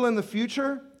God's will in the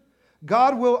future,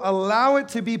 God will allow it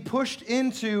to be pushed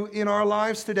into in our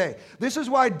lives today. This is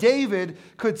why David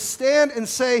could stand and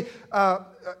say,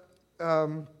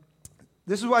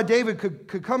 this is why David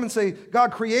could come and say,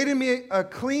 God, create in me a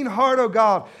clean heart, O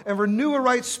God, and renew a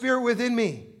right spirit within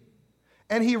me.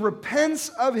 And he repents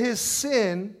of his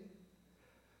sin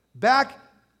back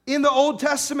in the Old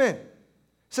Testament. It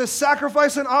says,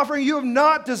 sacrifice and offering you have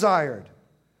not desired.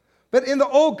 But in the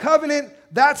Old Covenant,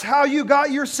 that's how you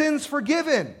got your sins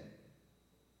forgiven.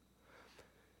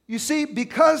 You see,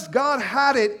 because God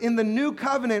had it in the New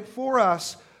Covenant for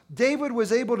us, David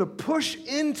was able to push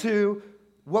into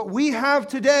what we have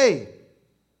today.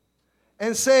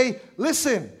 and say,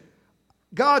 listen,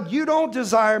 God, you don't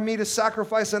desire me to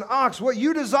sacrifice an ox. What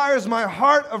you desire is my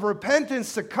heart of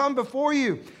repentance to come before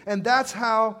you. And that's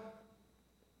how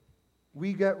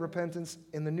we get repentance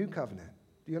in the new covenant.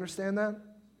 Do you understand that?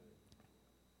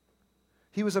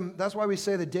 That's why we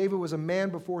say that David was a man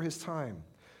before his time.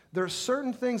 There are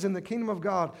certain things in the kingdom of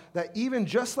God that even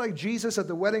just like Jesus at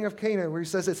the wedding of Cana, where he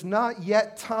says, it's not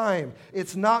yet time,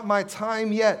 it's not my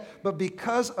time yet, but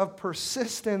because of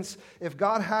persistence, if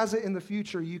God has it in the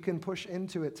future, you can push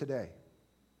into it today.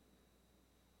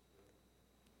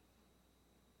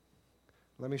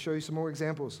 Let me show you some more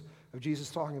examples of Jesus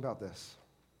talking about this.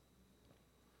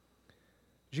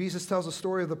 Jesus tells a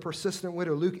story of the persistent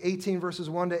widow. Luke 18, verses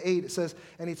 1 to 8, it says,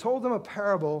 and he told them a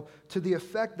parable to the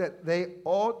effect that they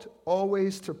ought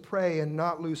always to pray and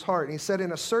not lose heart. And he said,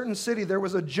 in a certain city there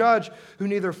was a judge who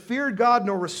neither feared God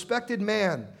nor respected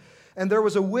man. And there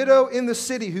was a widow in the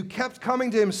city who kept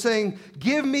coming to him saying,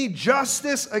 give me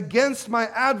justice against my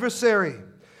adversary.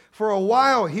 For a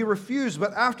while he refused,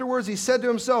 but afterwards he said to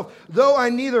himself, though I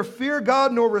neither fear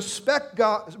God nor respect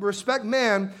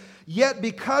man, yet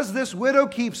because this widow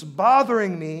keeps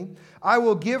bothering me, I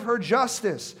will give her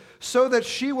justice, so that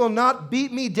she will not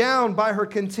beat me down by her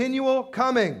continual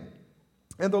coming.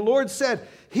 And the Lord said,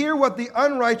 hear what the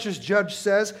unrighteous judge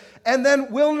says, and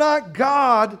then will not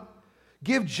God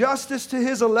give justice to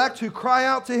his elect who cry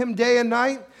out to him day and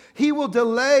night? Will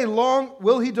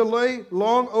he delay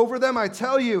long over them? I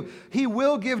tell you, he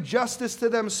will give justice to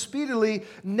them speedily.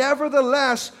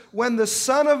 Nevertheless, when the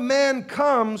Son of Man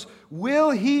comes, will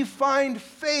he find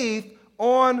faith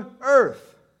on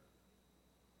earth?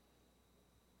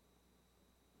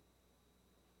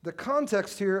 The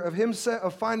context here of him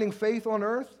of finding faith on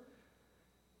earth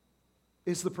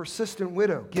is the persistent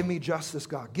widow. Give me justice,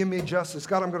 God. Give me justice.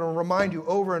 God, I'm going to remind you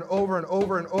over and over and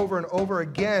over and over and over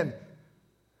again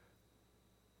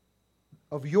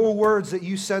of your words that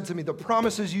you said to me, the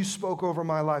promises you spoke over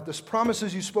my life, the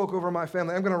promises you spoke over my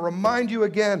family. I'm going to remind you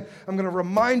again. I'm going to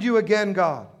remind you again,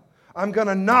 God. I'm going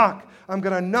to knock. I'm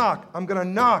going to knock. I'm going to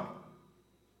knock.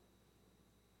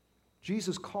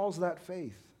 Jesus calls that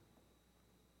faith.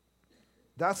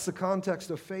 That's the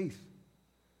context of faith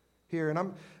here.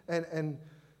 And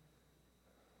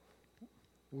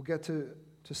we'll get to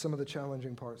some of the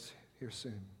challenging parts here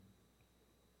soon.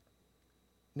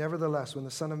 Nevertheless, when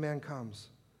the Son of Man comes,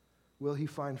 will he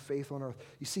find faith on earth?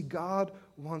 You see, God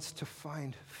wants to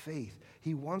find faith.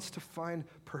 He wants to find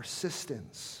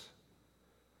persistence.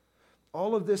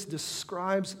 All of this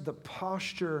describes the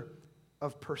posture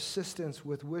of persistence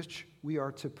with which we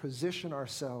are to position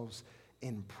ourselves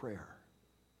in prayer.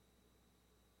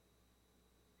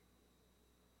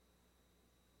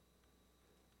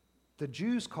 The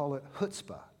Jews call it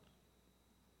chutzpah.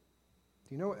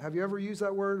 You know, have you ever used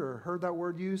that word or heard that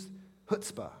word used?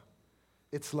 Chutzpah.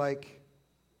 It's like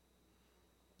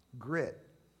grit.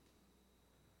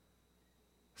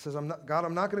 It says, God,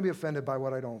 I'm not going to be offended by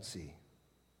what I don't see.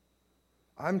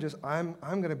 I'm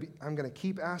going to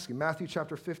keep asking. Matthew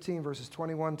chapter 15, verses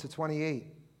 21 to 28.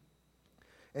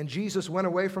 And Jesus went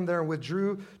away from there and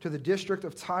withdrew to the district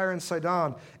of Tyre and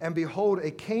Sidon. And behold,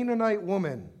 a Canaanite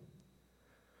woman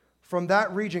from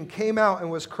that region came out and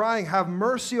was crying, have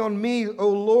mercy on me, O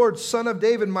Lord, Son of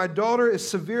David. My daughter is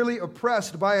severely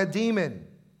oppressed by a demon.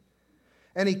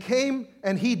 And he came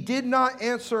and he did not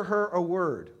answer her a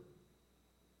word.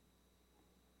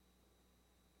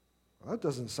 Well, that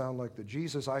doesn't sound like the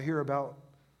Jesus I hear about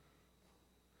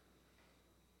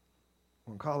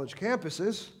on college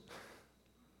campuses.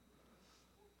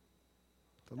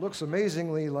 It looks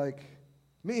amazingly like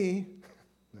me.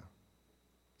 No,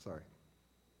 sorry.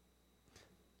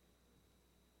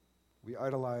 We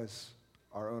idolize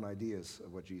our own ideas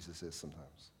of what Jesus is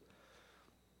sometimes.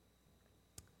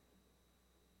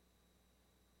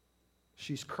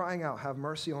 She's crying out, have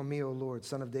mercy on me, O Lord,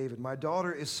 Son of David. My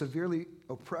daughter is severely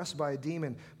oppressed by a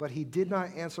demon. But he did not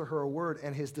answer her a word.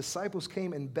 And his disciples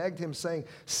came and begged him, saying,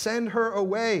 send her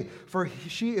away, for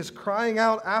she is crying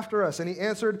out after us. And he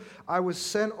answered, I was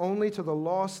sent only to the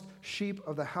lost sheep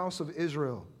of the house of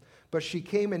Israel. But she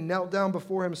came and knelt down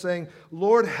before him, saying,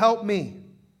 Lord, help me.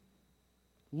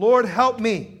 Lord, help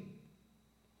me.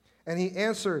 And he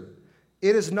answered,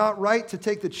 it is not right to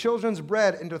take the children's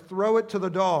bread and to throw it to the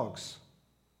dogs.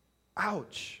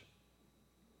 Ouch.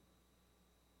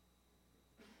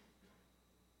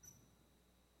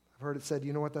 I've heard it said,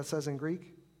 you know what that says in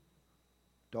Greek?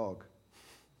 Dog.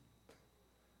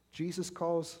 Jesus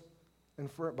calls,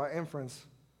 by inference,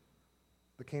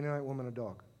 the Canaanite woman a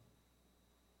dog.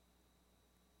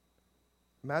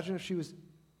 Imagine if she was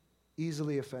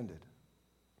easily offended.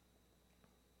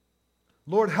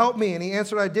 Lord, help me. And he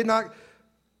answered, I did not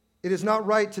it is not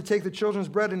right to take the children's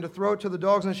bread and to throw it to the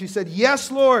dogs. And she said,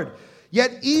 yes, Lord.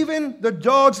 Yet even the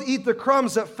dogs eat the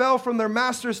crumbs that fell from their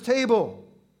master's table.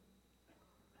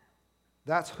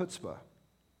 That's chutzpah.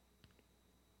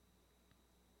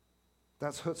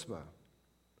 That's chutzpah.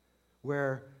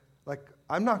 Where, like,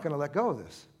 I'm not going to let go of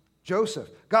this. Joseph,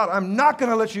 God, I'm not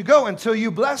going to let you go until you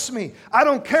bless me. I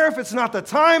don't care if it's not the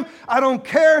time. I don't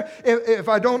care if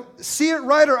I don't see it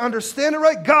right or understand it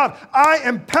right. God, I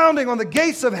am pounding on the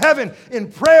gates of heaven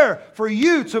in prayer for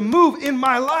you to move in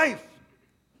my life.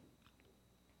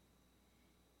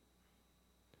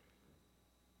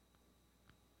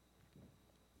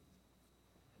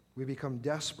 We become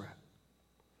desperate.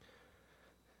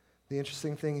 The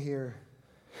interesting thing here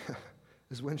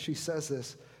is when she says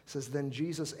this, says, then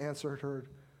Jesus answered her.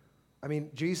 I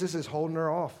mean, Jesus is holding her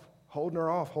off, holding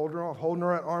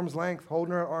her at arm's length,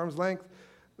 holding her at arm's length.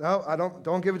 No,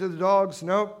 don't give it to the dogs.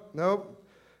 Nope.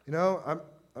 You know,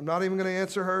 I'm not even going to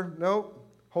answer her. Nope.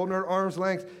 Holding her at arm's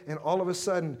length. And all of a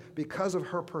sudden, because of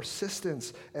her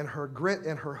persistence and her grit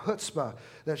and her chutzpah,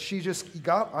 that she just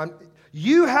got on.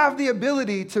 You have the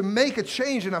ability to make a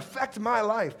change and affect my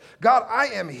life. God, I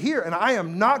am here and I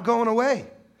am not going away.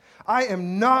 I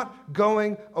am not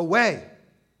going away.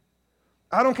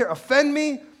 I don't care. Offend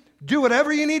me. Do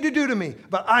whatever you need to do to me.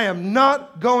 But I am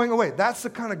not going away. That's the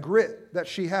kind of grit that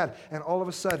she had. And all of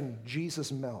a sudden,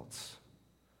 Jesus melts.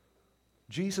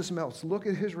 Jesus melts. Look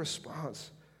at his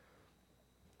response.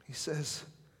 He says,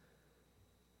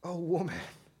 oh, woman,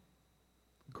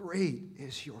 great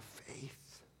is your faith.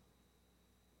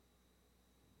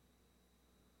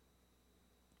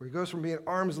 Where he goes from being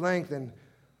arm's length and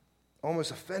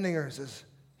almost offending her, says,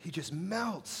 he just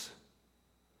melts.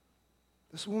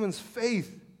 This woman's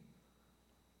faith.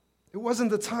 It wasn't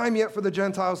the time yet for the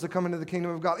Gentiles to come into the kingdom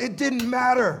of God. It didn't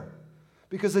matter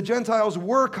because the Gentiles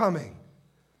were coming.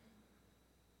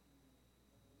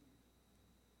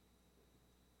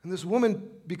 And this woman,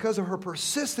 because of her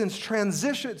persistence,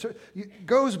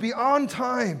 goes beyond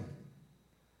time.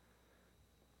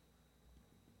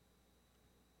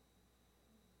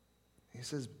 He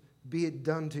says, be it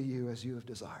done to you as you have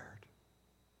desired.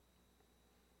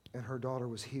 And her daughter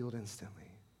was healed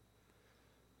instantly.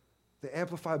 The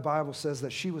Amplified Bible says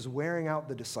that she was wearing out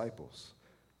the disciples.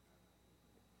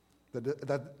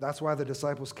 That's why the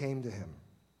disciples came to him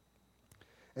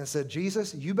and said,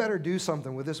 Jesus, you better do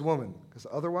something with this woman, because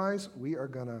otherwise we are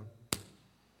going to,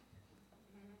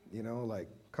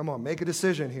 come on, make a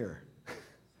decision here.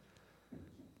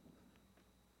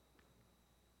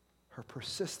 Her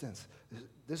persistence.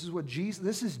 This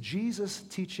is Jesus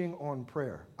teaching on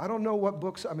prayer. I don't know what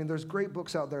books, there's great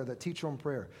books out there that teach on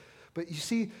prayer. But you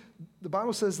see, the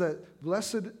Bible says that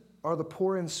blessed are the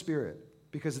poor in spirit,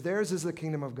 because theirs is the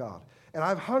kingdom of God. And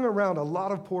I've hung around a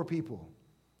lot of poor people.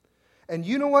 And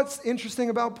you know what's interesting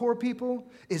about poor people?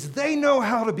 Is they know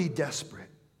how to be desperate.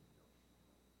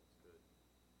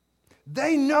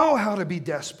 They know how to be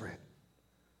desperate.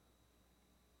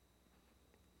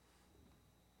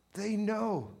 They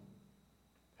know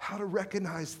how to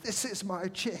recognize this is my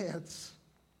chance.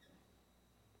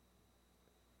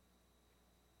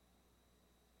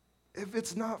 If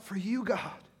it's not for you, God,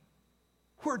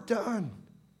 we're done.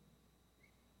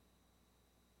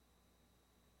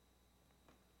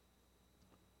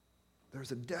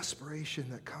 There's a desperation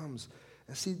that comes.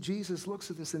 And see, Jesus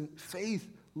looks at this, and faith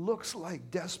looks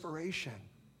like desperation.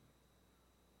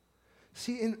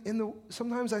 See,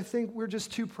 sometimes I think we're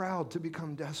just too proud to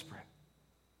become desperate.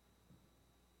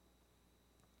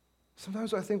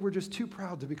 Sometimes I think we're just too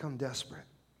proud to become desperate.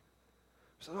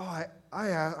 So, I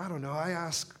don't know, I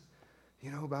ask,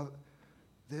 about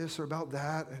this or about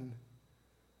that, and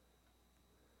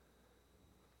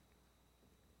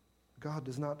God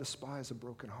does not despise a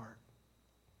broken heart.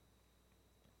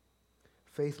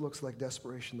 Faith looks like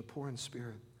desperation. The poor in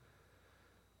spirit,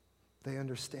 they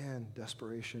understand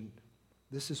desperation.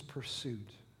 This is pursuit.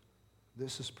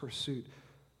 This is pursuit.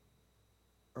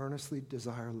 Earnestly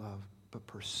desire love, but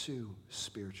pursue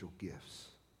spiritual gifts.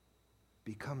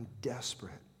 Become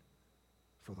desperate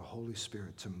for the Holy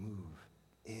Spirit to move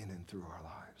in and through our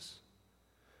lives.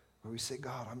 Where we say,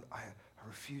 God, I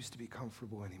refuse to be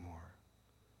comfortable anymore.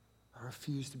 I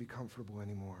refuse to be comfortable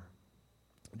anymore.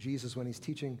 Jesus, when he's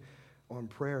teaching on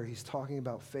prayer, he's talking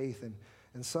about faith, and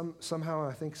somehow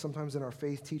I think sometimes in our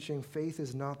faith teaching, faith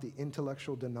is not the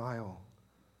intellectual denial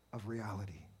of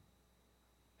reality.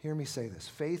 Hear me say this.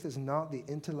 Faith is not the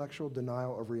intellectual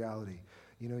denial of reality.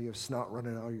 You have snot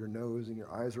running out of your nose and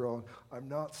your eyes are all, I'm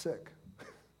not sick.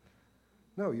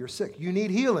 No, you're sick. You need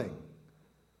healing.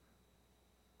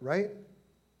 Right?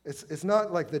 It's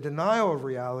not like the denial of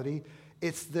reality.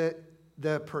 It's the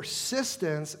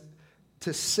persistence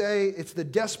to say, it's the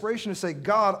desperation to say,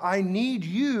 God, I need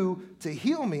you to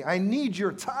heal me. I need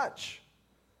your touch.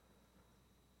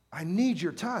 I need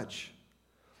your touch.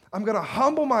 I'm going to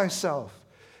humble myself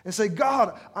and say,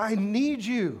 God, I need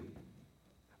you.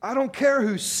 I don't care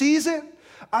who sees it.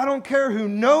 I don't care who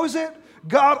knows it.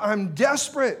 God, I'm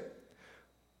desperate.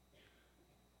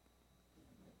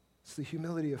 It's the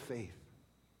humility of faith.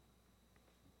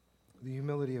 The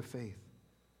humility of faith.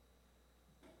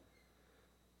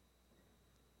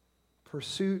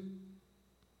 Pursuit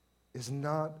is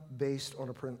not based on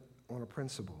a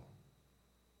principle.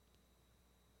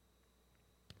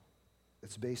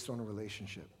 It's based on a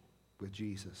relationship with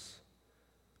Jesus.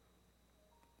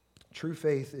 True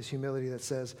faith is humility that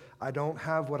says, I don't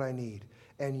have what I need,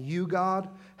 and you, God,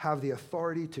 have the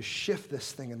authority to shift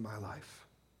this thing in my life.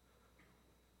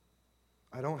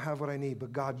 I don't have what I need,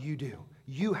 but God, you do.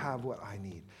 You have what I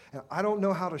need. And I don't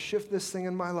know how to shift this thing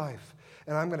in my life,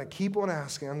 and I'm going to keep on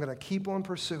asking. I'm going to keep on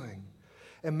pursuing.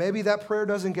 And maybe that prayer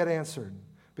doesn't get answered,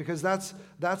 because that's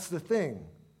the thing.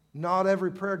 Not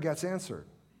every prayer gets answered.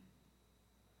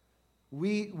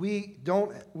 We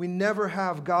never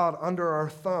have God under our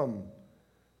thumb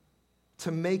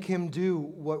to make him do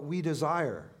what we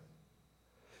desire.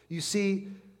 You see,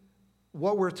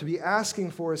 what we're to be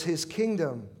asking for is his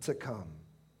kingdom to come,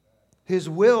 his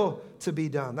will to be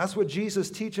done. That's what Jesus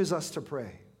teaches us to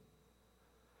pray.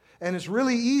 And it's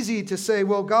really easy to say,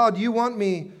 well, God, you want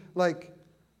me like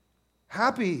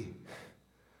happy,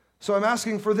 so I'm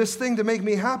asking for this thing to make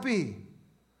me happy.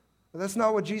 But that's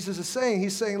not what Jesus is saying.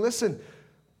 He's saying, listen,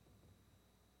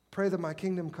 pray that my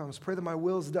kingdom comes. Pray that my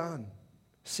will is done.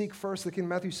 Seek first the kingdom.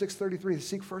 Matthew 6:33,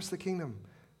 seek first the kingdom.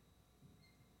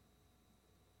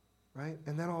 Right?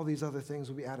 And then all these other things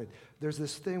will be added. There's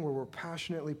this thing where we're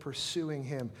passionately pursuing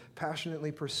him,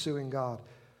 passionately pursuing God.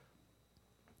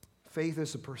 Faith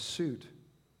is a pursuit,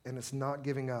 and it's not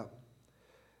giving up.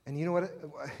 And you know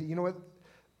what?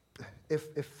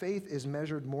 If faith is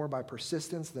measured more by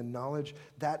persistence than knowledge,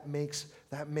 that makes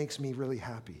me really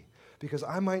happy. Because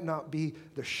I might not be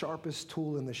the sharpest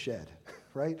tool in the shed,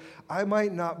 right? I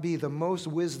might not be the most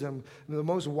wisdom, the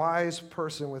most wise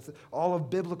person with all of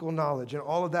biblical knowledge and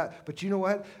all of that. But you know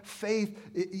what? Faith,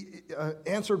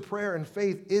 answered prayer and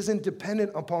faith isn't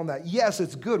dependent upon that. Yes,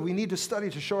 it's good. We need to study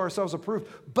to show ourselves approved.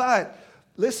 But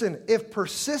listen, if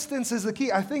persistence is the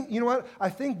key, I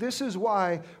think this is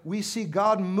why we see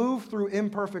God move through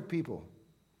imperfect people.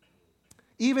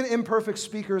 Even imperfect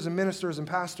speakers and ministers and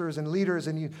pastors and leaders,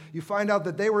 and you find out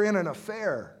that they were in an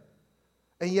affair,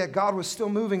 and yet God was still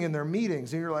moving in their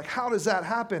meetings. And you're like, how does that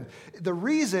happen? The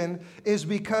reason is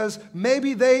because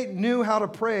maybe they knew how to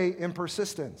pray in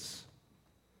persistence.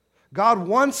 God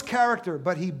wants character,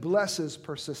 but he blesses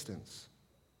persistence.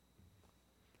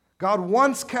 God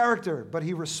wants character, but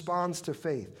he responds to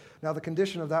faith. Now, the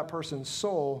condition of that person's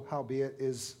soul, howbeit,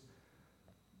 is,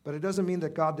 but it doesn't mean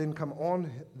that God didn't come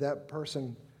on that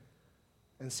person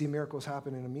and see miracles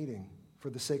happen in a meeting for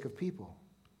the sake of people.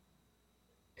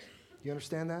 You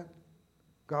understand that?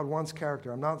 God wants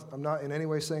character. I'm not in any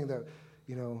way saying that,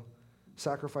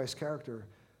 sacrifice character,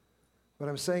 but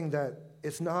I'm saying that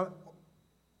it's not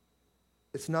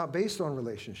based on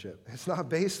relationship. It's not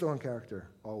based on character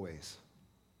always.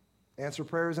 Answer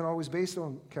prayer isn't always based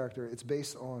on character. It's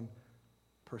based on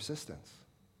persistence.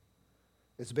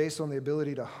 It's based on the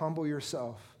ability to humble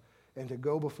yourself and to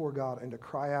go before God and to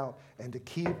cry out and to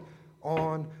keep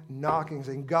on knocking,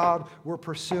 saying, God, we're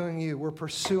pursuing you. We're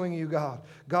pursuing you, God.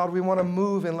 God, we want to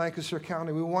move in Lancaster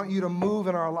County. We want you to move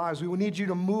in our lives. We need you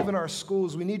to move in our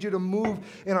schools. We need you to move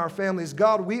in our families.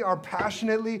 God, we are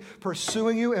passionately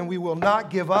pursuing you, and we will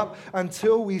not give up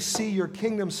until we see your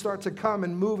kingdom start to come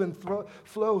and move and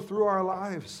flow through our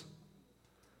lives.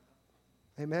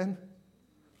 Amen?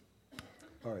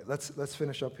 All right, let's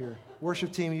finish up here.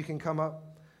 Worship team, you can come up.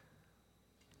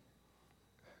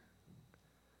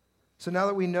 So now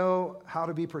that we know how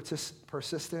to be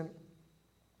persistent,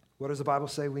 what does the Bible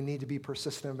say we need to be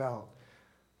persistent about?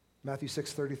 Matthew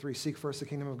 6:33, seek first the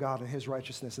kingdom of God and his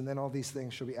righteousness, and then all these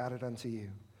things shall be added unto you.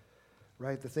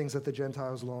 Right? The things that the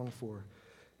Gentiles long for.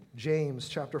 James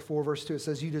chapter 4, verse 2, it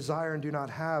says, you desire and do not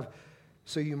have,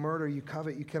 so you murder, you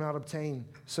covet, you cannot obtain.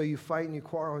 So you fight and you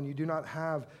quarrel, and you do not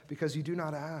have because you do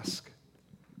not ask.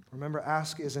 Remember,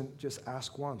 ask isn't just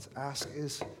ask once. Ask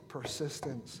is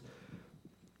persistence.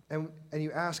 And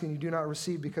you ask and you do not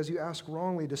receive because you ask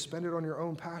wrongly to spend it on your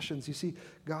own passions. You see,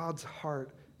 God's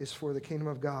heart is for the kingdom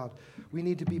of God. We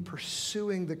need to be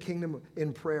pursuing the kingdom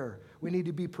in prayer. We need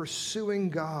to be pursuing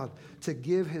God to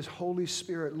give his Holy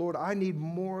Spirit. Lord, I need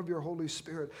more of your Holy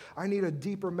Spirit. I need a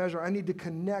deeper measure. I need to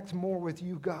connect more with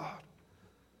you, God.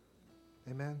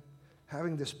 Amen.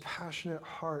 having this passionate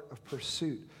heart of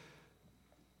pursuit,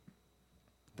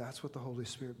 that's what the Holy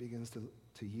Spirit begins to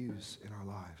use in our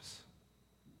lives.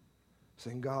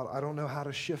 Saying, God, I don't know how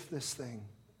to shift this thing,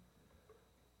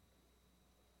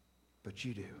 but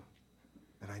you do.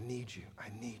 And I need you, I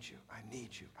need you, I need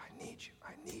you, I need you,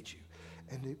 I need you.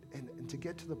 And to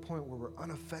get to the point where we're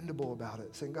unoffendable about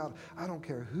it, saying, God, I don't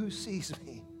care who sees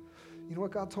me. You know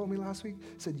what God told me last week?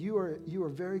 He said, you are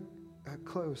very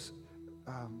close.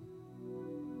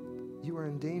 You are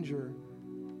in danger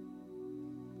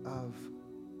of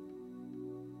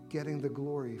getting the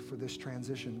glory for this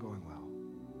transition going well.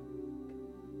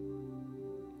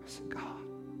 I said, God,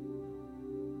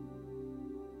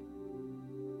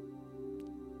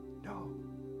 no.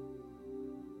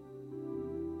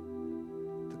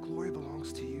 The glory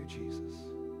belongs to you, Jesus.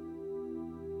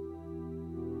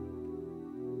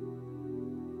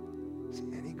 See,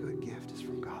 any good gift is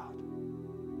from God.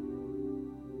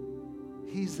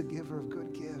 He's the giver of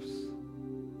good gifts.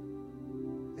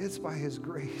 It's by his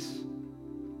grace.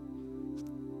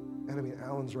 And I mean,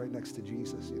 Alan's right next to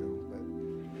Jesus, you know, but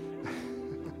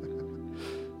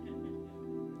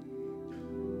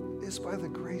it's by the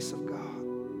grace of God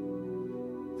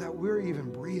that we're even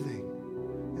breathing.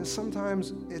 And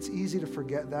sometimes it's easy to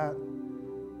forget that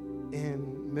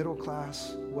in middle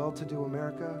class, well-to-do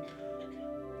America.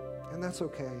 And that's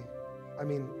okay. I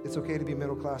mean, it's okay to be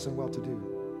middle class and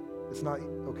well-to-do. It's not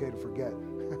okay to forget.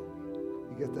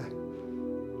 You get that?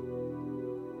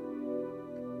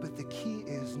 But the key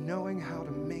is knowing how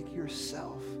to make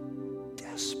yourself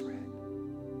desperate.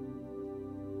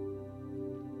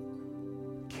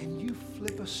 Can you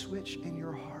flip a switch in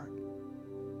your heart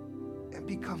and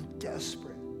become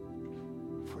desperate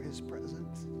for his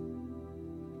presence?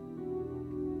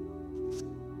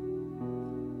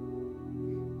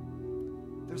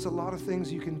 There's a lot of things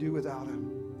you can do without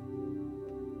him,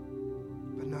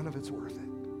 but none of it's worth it.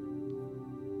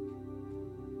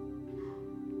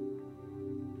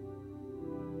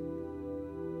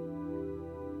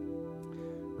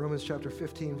 Romans chapter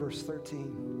 15, verse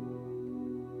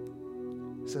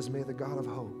 13 says, may the God of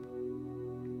hope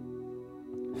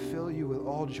fill you with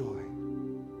all joy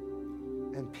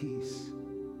and peace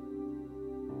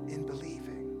in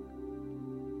believing,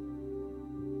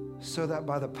 so that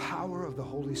by the power of the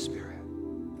Holy Spirit,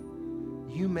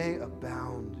 you may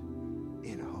abound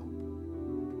in hope.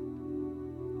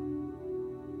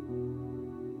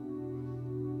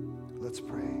 Let's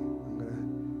pray. I'm going to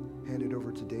hand it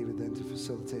over to David then to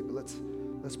facilitate, but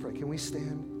let's pray. Can we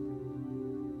stand?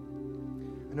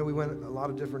 I know we went a lot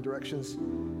of different directions,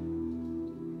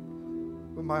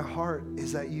 but my heart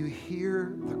is that you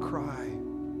hear the cry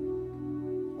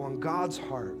on God's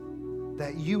heart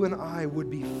that you and I would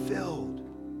be filled.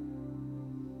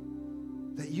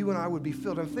 That you and I would be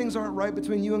filled. And if things aren't right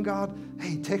between you and God,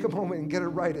 hey, take a moment and get it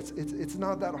right. It's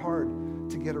not that hard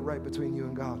to get it right between you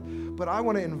and God. But I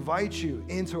want to invite you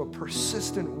into a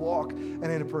persistent walk and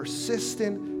in a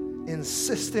persistent,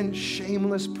 insistent,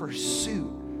 shameless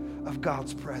pursuit of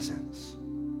God's presence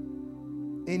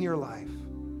in your life.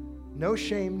 No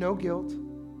shame, no guilt,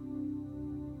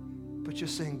 but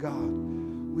just saying, God,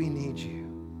 we need you.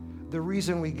 The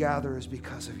reason we gather is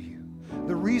because of you.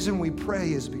 The reason we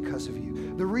pray is because of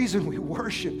you. The reason we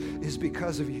worship is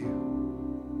because of you.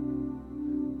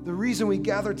 The reason we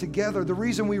gather together, the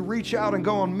reason we reach out and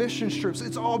go on mission trips,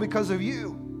 it's all because of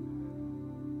you.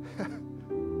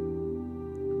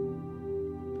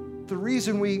 The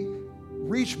reason we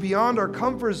reach beyond our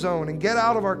comfort zone and get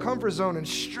out of our comfort zone and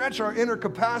stretch our inner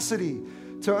capacity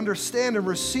to understand and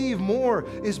receive more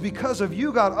is because of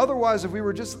you, God. Otherwise, if we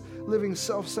were just living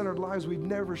self-centered lives, we'd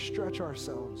never stretch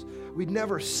ourselves. We'd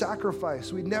never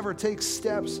sacrifice. We'd never take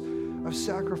steps of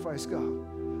sacrifice,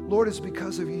 God. Lord, it's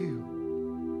because of you.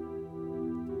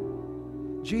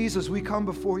 Jesus, we come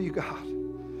before you, God.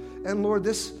 And Lord,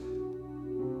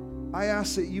 I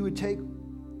ask that you would take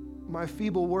my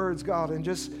feeble words, God, and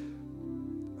just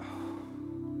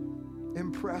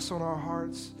impress on our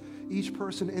hearts, each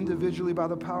person individually by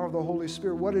the power of the Holy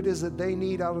Spirit, what it is that they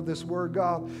need out of this word,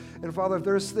 God. And Father, if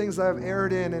there's things that I've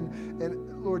erred in,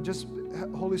 and Lord, just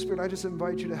Holy Spirit, I just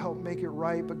invite you to help make it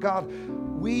right. But God,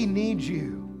 we need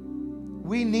you.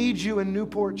 We need you in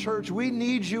Newport Church. We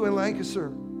need you in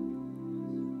Lancaster.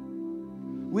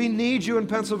 We need you in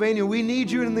Pennsylvania. We need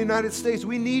you in the United States.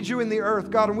 We need you in the earth,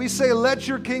 God. And we say, let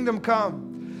your kingdom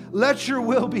come. Let your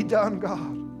will be done,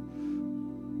 God.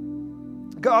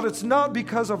 God, it's not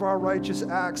because of our righteous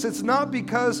acts. It's not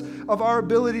because of our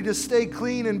ability to stay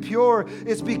clean and pure.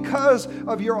 It's because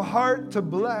of your heart to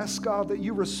bless, God, that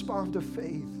you respond to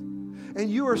faith. And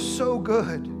you are so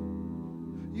good.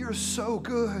 You're so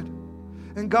good.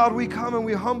 And God, we come and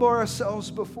we humble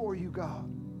ourselves before you, God.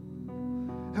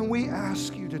 And we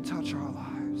ask you to touch our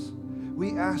lives.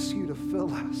 We ask you to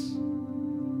fill us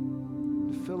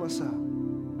up,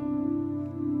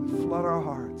 and flood our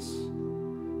hearts,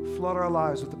 flood our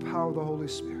lives with the power of the Holy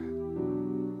Spirit.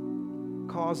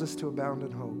 Cause us to abound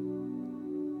in hope.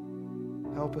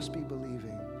 Help us be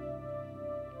believing.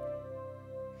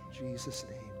 In Jesus'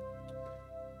 name.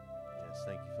 Yes,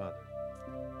 thank you, Father.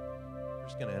 We're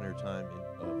just going to enter a time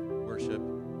of worship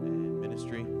and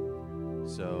ministry.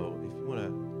 So if you want to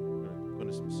go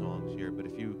into some songs here, but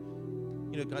if you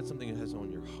got something that has on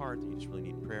your heart that you just really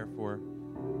need prayer for,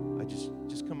 I just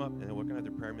come up, and we're going to have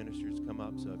the prayer ministers come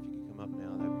up. So if you could come up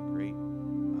now, that'd be great.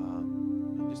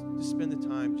 And just spend the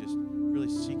time just really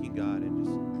seeking God, and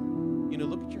just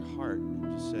look at your heart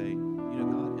and just say,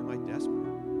 God, am I desperate?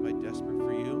 Am I desperate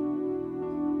for you?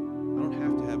 I don't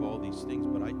have to have all these things,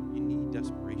 but you need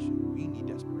desperation. We need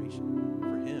desperation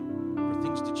for Him, for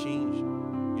things to change,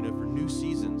 for new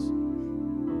seasons,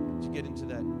 to get into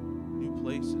that new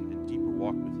place and deeper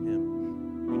walk with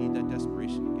Him. We need that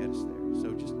desperation to get us there.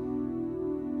 So just,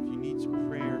 if you need some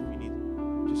prayer, if you need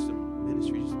just some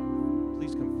ministry, just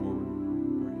please come forward.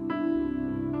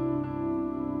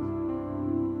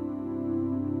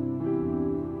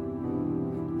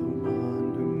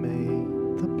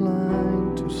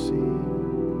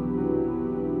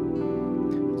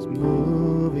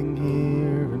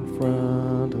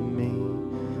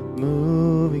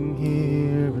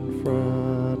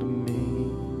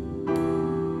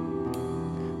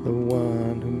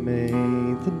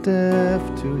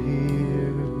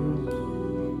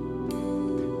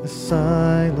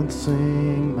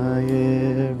 Silencing my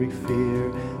every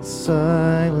fear,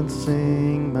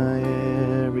 silencing my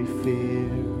every fear.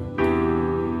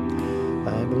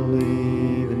 I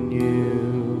believe in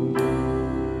you,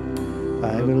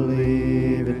 I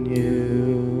believe in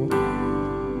you.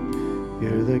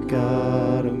 You're the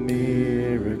God of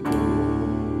miracles.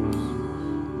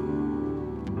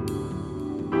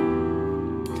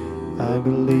 I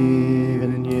believe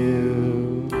in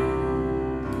you,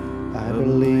 I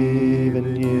believe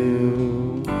in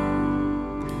you.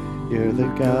 You're the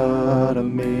God of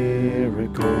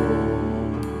miracles.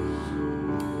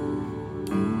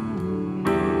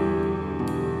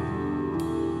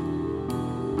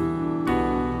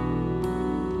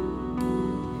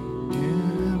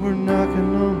 Yeah, we're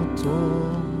knocking on the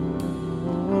door,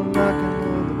 knocking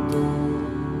on the door.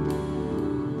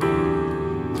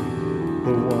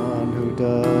 The one who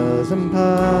does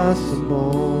impossible,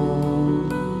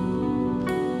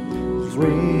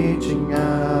 reaching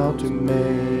out to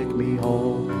make me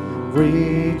whole,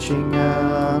 reaching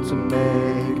out to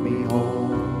make me whole.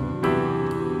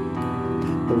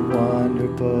 The one who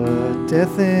put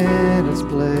death in its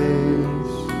place.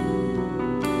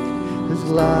 His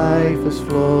life is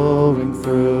flowing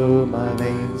through my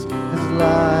veins. His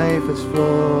life is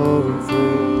flowing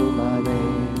through my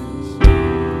veins.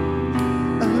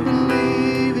 I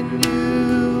believe in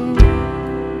you.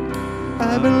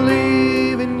 I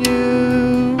believe in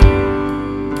you.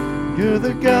 You're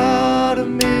the God of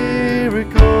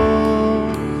miracles.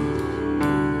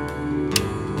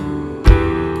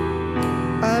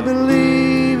 I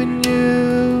believe in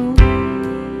you.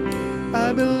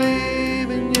 I believe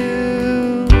in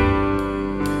you.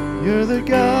 You're the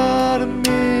God of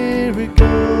miracles.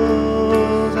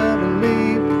 I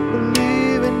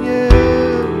believe in you.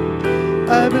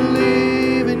 I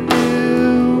believe in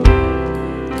you.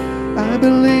 I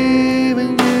believe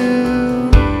in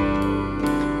you.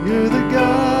 You're the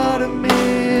God of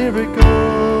miracles.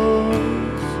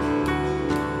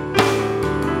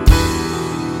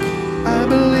 I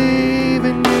believe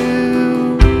in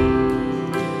you.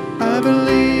 I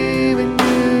believe in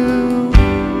you.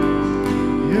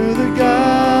 You're the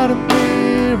God of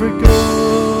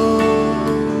miracles.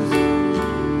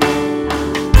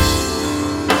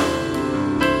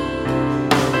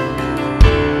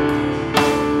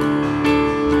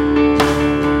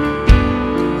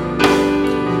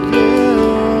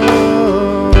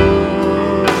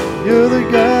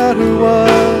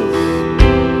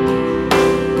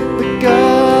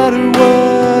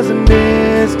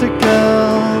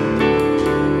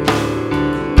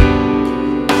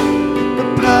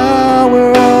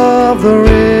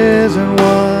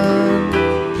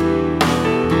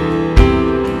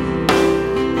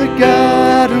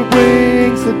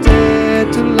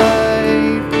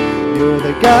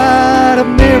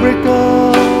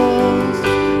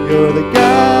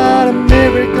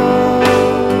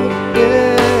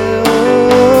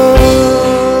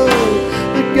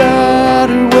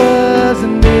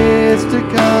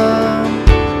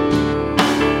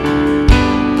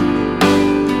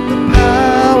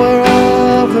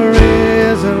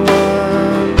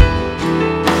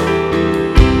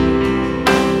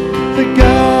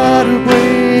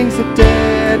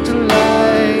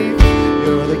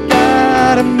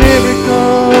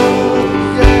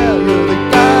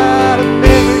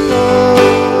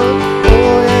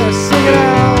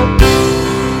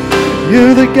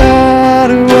 You're the God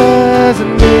who was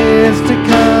and is to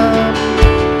come.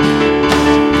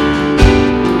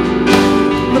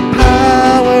 The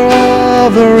power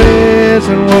of the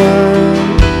risen one.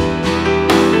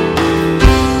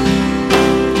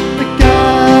 The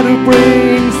God who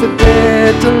brings the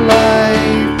dead to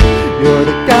life. You're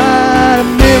the God of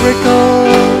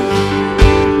miracles.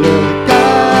 You're the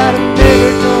God of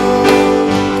miracles.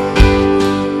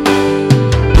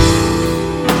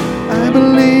 I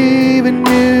believe in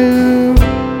you.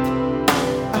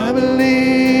 I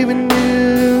believe in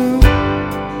you.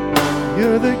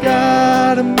 You're the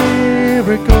God of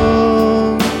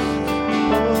miracles.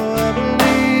 Oh, I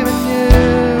believe in you.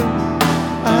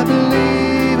 I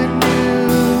believe in you.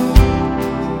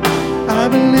 I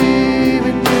believe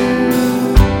in you.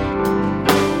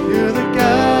 You're the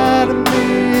God of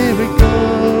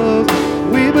miracles.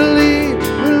 We believe,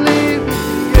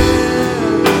 yeah.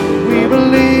 We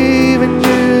believe in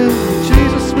you.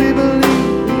 Jesus, we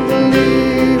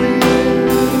believe in you.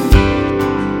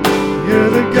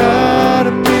 You're the God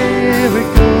of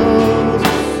miracles.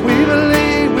 We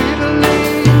believe,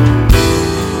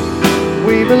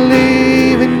 we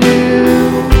believe in you.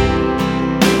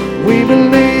 We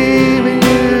believe in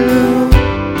you.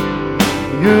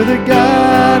 You're the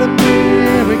God of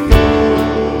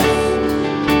miracles.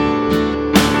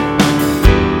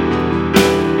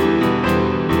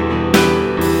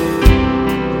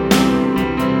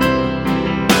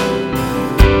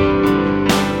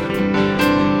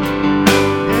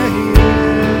 Yeah,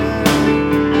 yeah.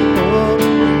 Oh,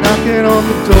 we're knocking on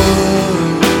the door.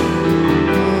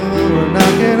 Oh, we're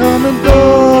knocking on the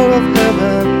door of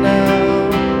heaven now.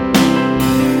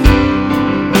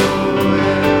 Oh,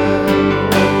 yeah.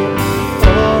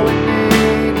 All we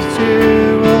need is you.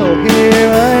 Oh,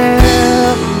 here I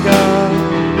am, God.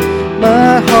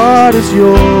 My heart is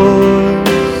yours.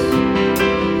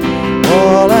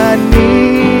 All I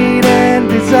need and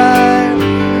desire,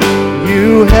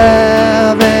 you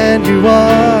have and you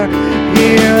are.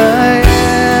 Here I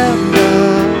am,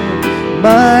 God.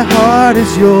 My heart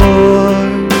is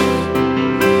yours.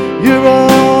 You're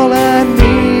all I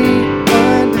need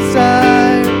and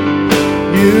desire.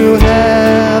 You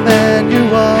have and you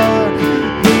are.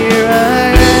 Here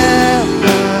I am,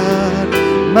 God.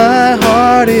 My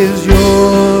heart is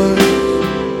yours.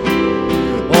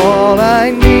 All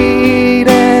I need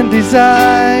and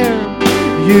desire,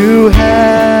 you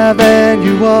have and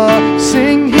you are.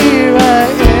 Sing, here I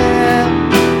am.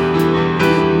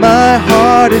 My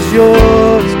heart is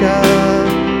yours, God.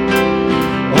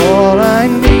 All I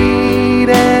need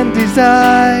and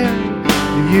desire,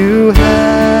 you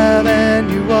have and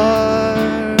you are.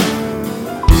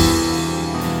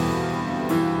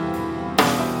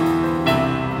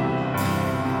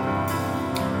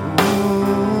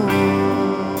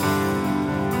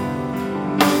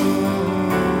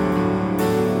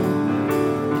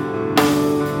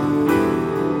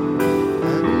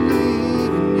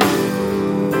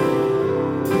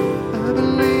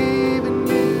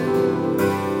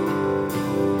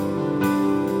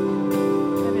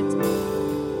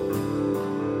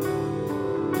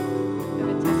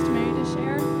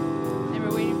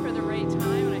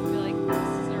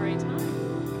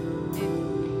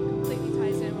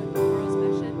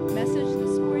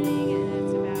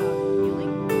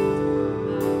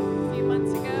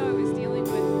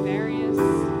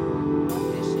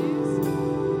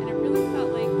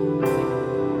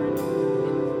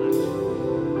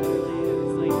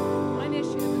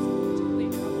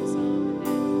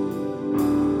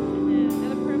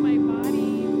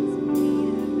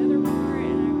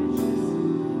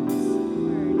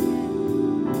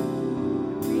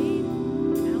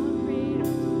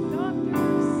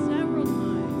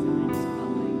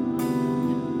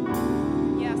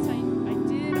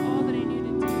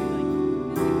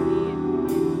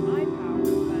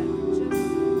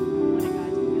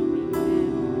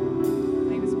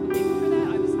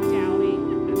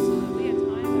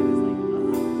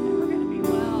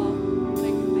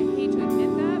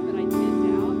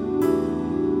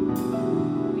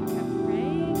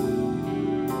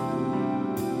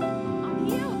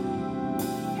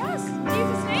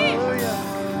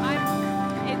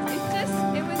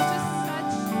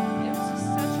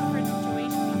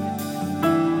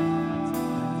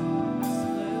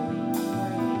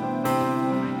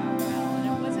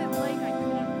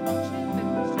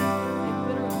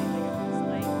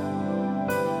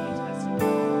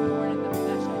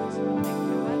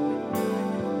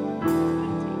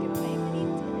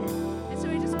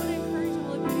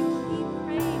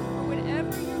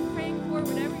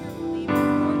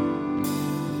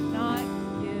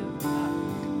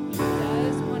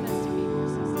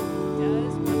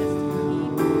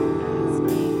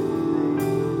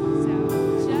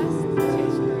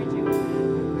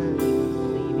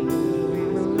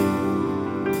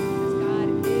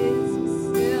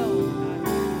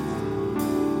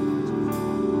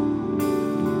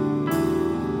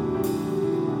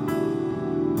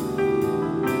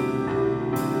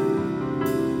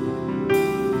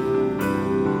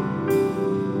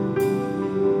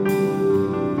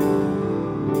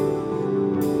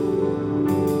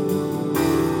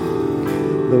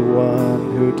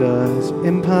 does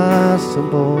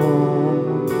impossible.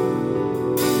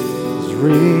 He's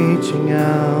reaching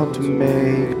out to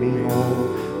make me whole,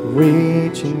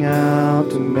 reaching out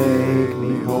to make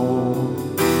me whole.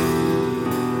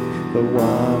 The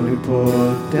one who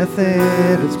put death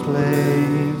in its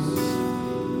place.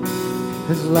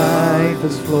 His life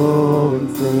is flowing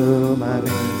through my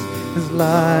veins. His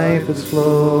life is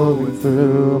flowing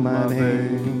through my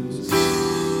veins.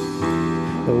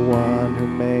 The one who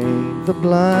made the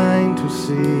blind to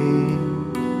see.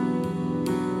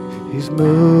 He's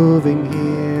moving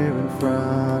here in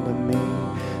front of me.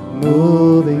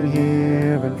 Moving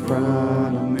here in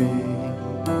front of me.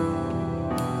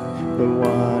 The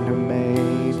one who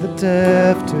made the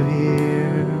deaf to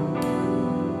hear.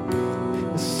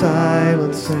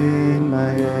 Silencing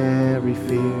my every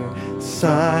fear,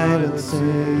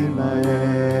 silencing my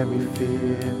every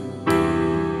fear.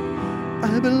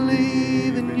 I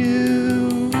believe in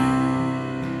you,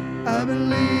 I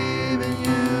believe in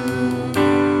you.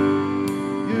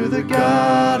 You're the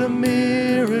God of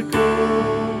miracles.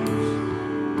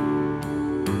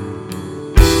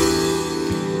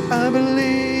 I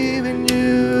believe in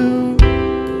you,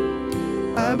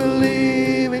 I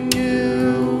believe in you.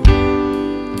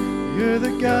 You're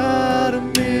the God of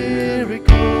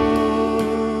miracles.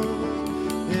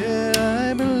 Yeah,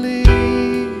 I believe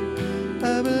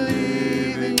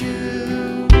in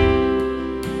you.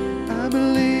 I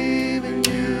believe in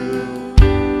you.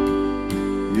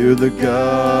 You're the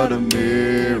God of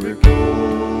miracles.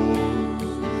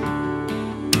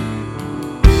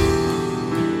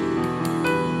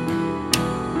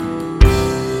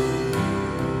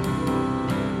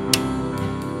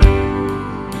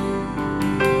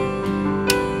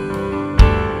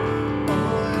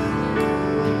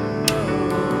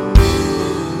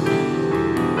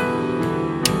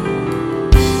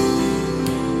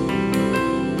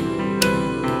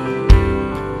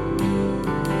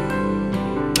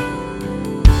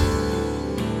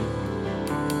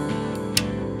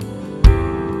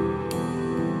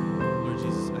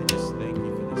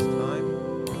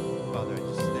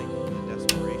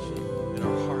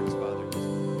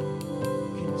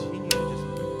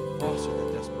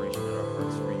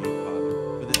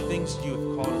 You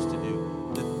have called us to do,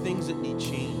 the things that need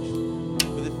changed,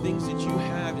 for the things that you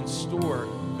have in store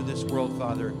for this world,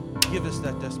 Father. Give us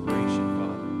that desperation,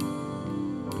 Father.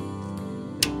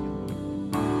 Thank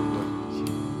you.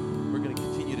 We're going to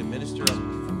continue to minister up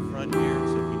front here,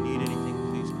 so if you need anything,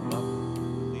 please come up.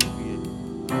 Please be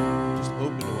just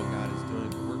open to what God is doing.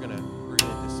 We're going to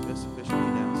dismiss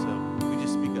officially now. So we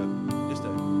just speak just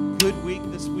a good week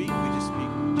this week. We just speak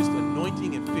just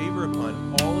anointing and favor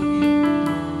upon all of you.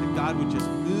 God would just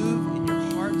move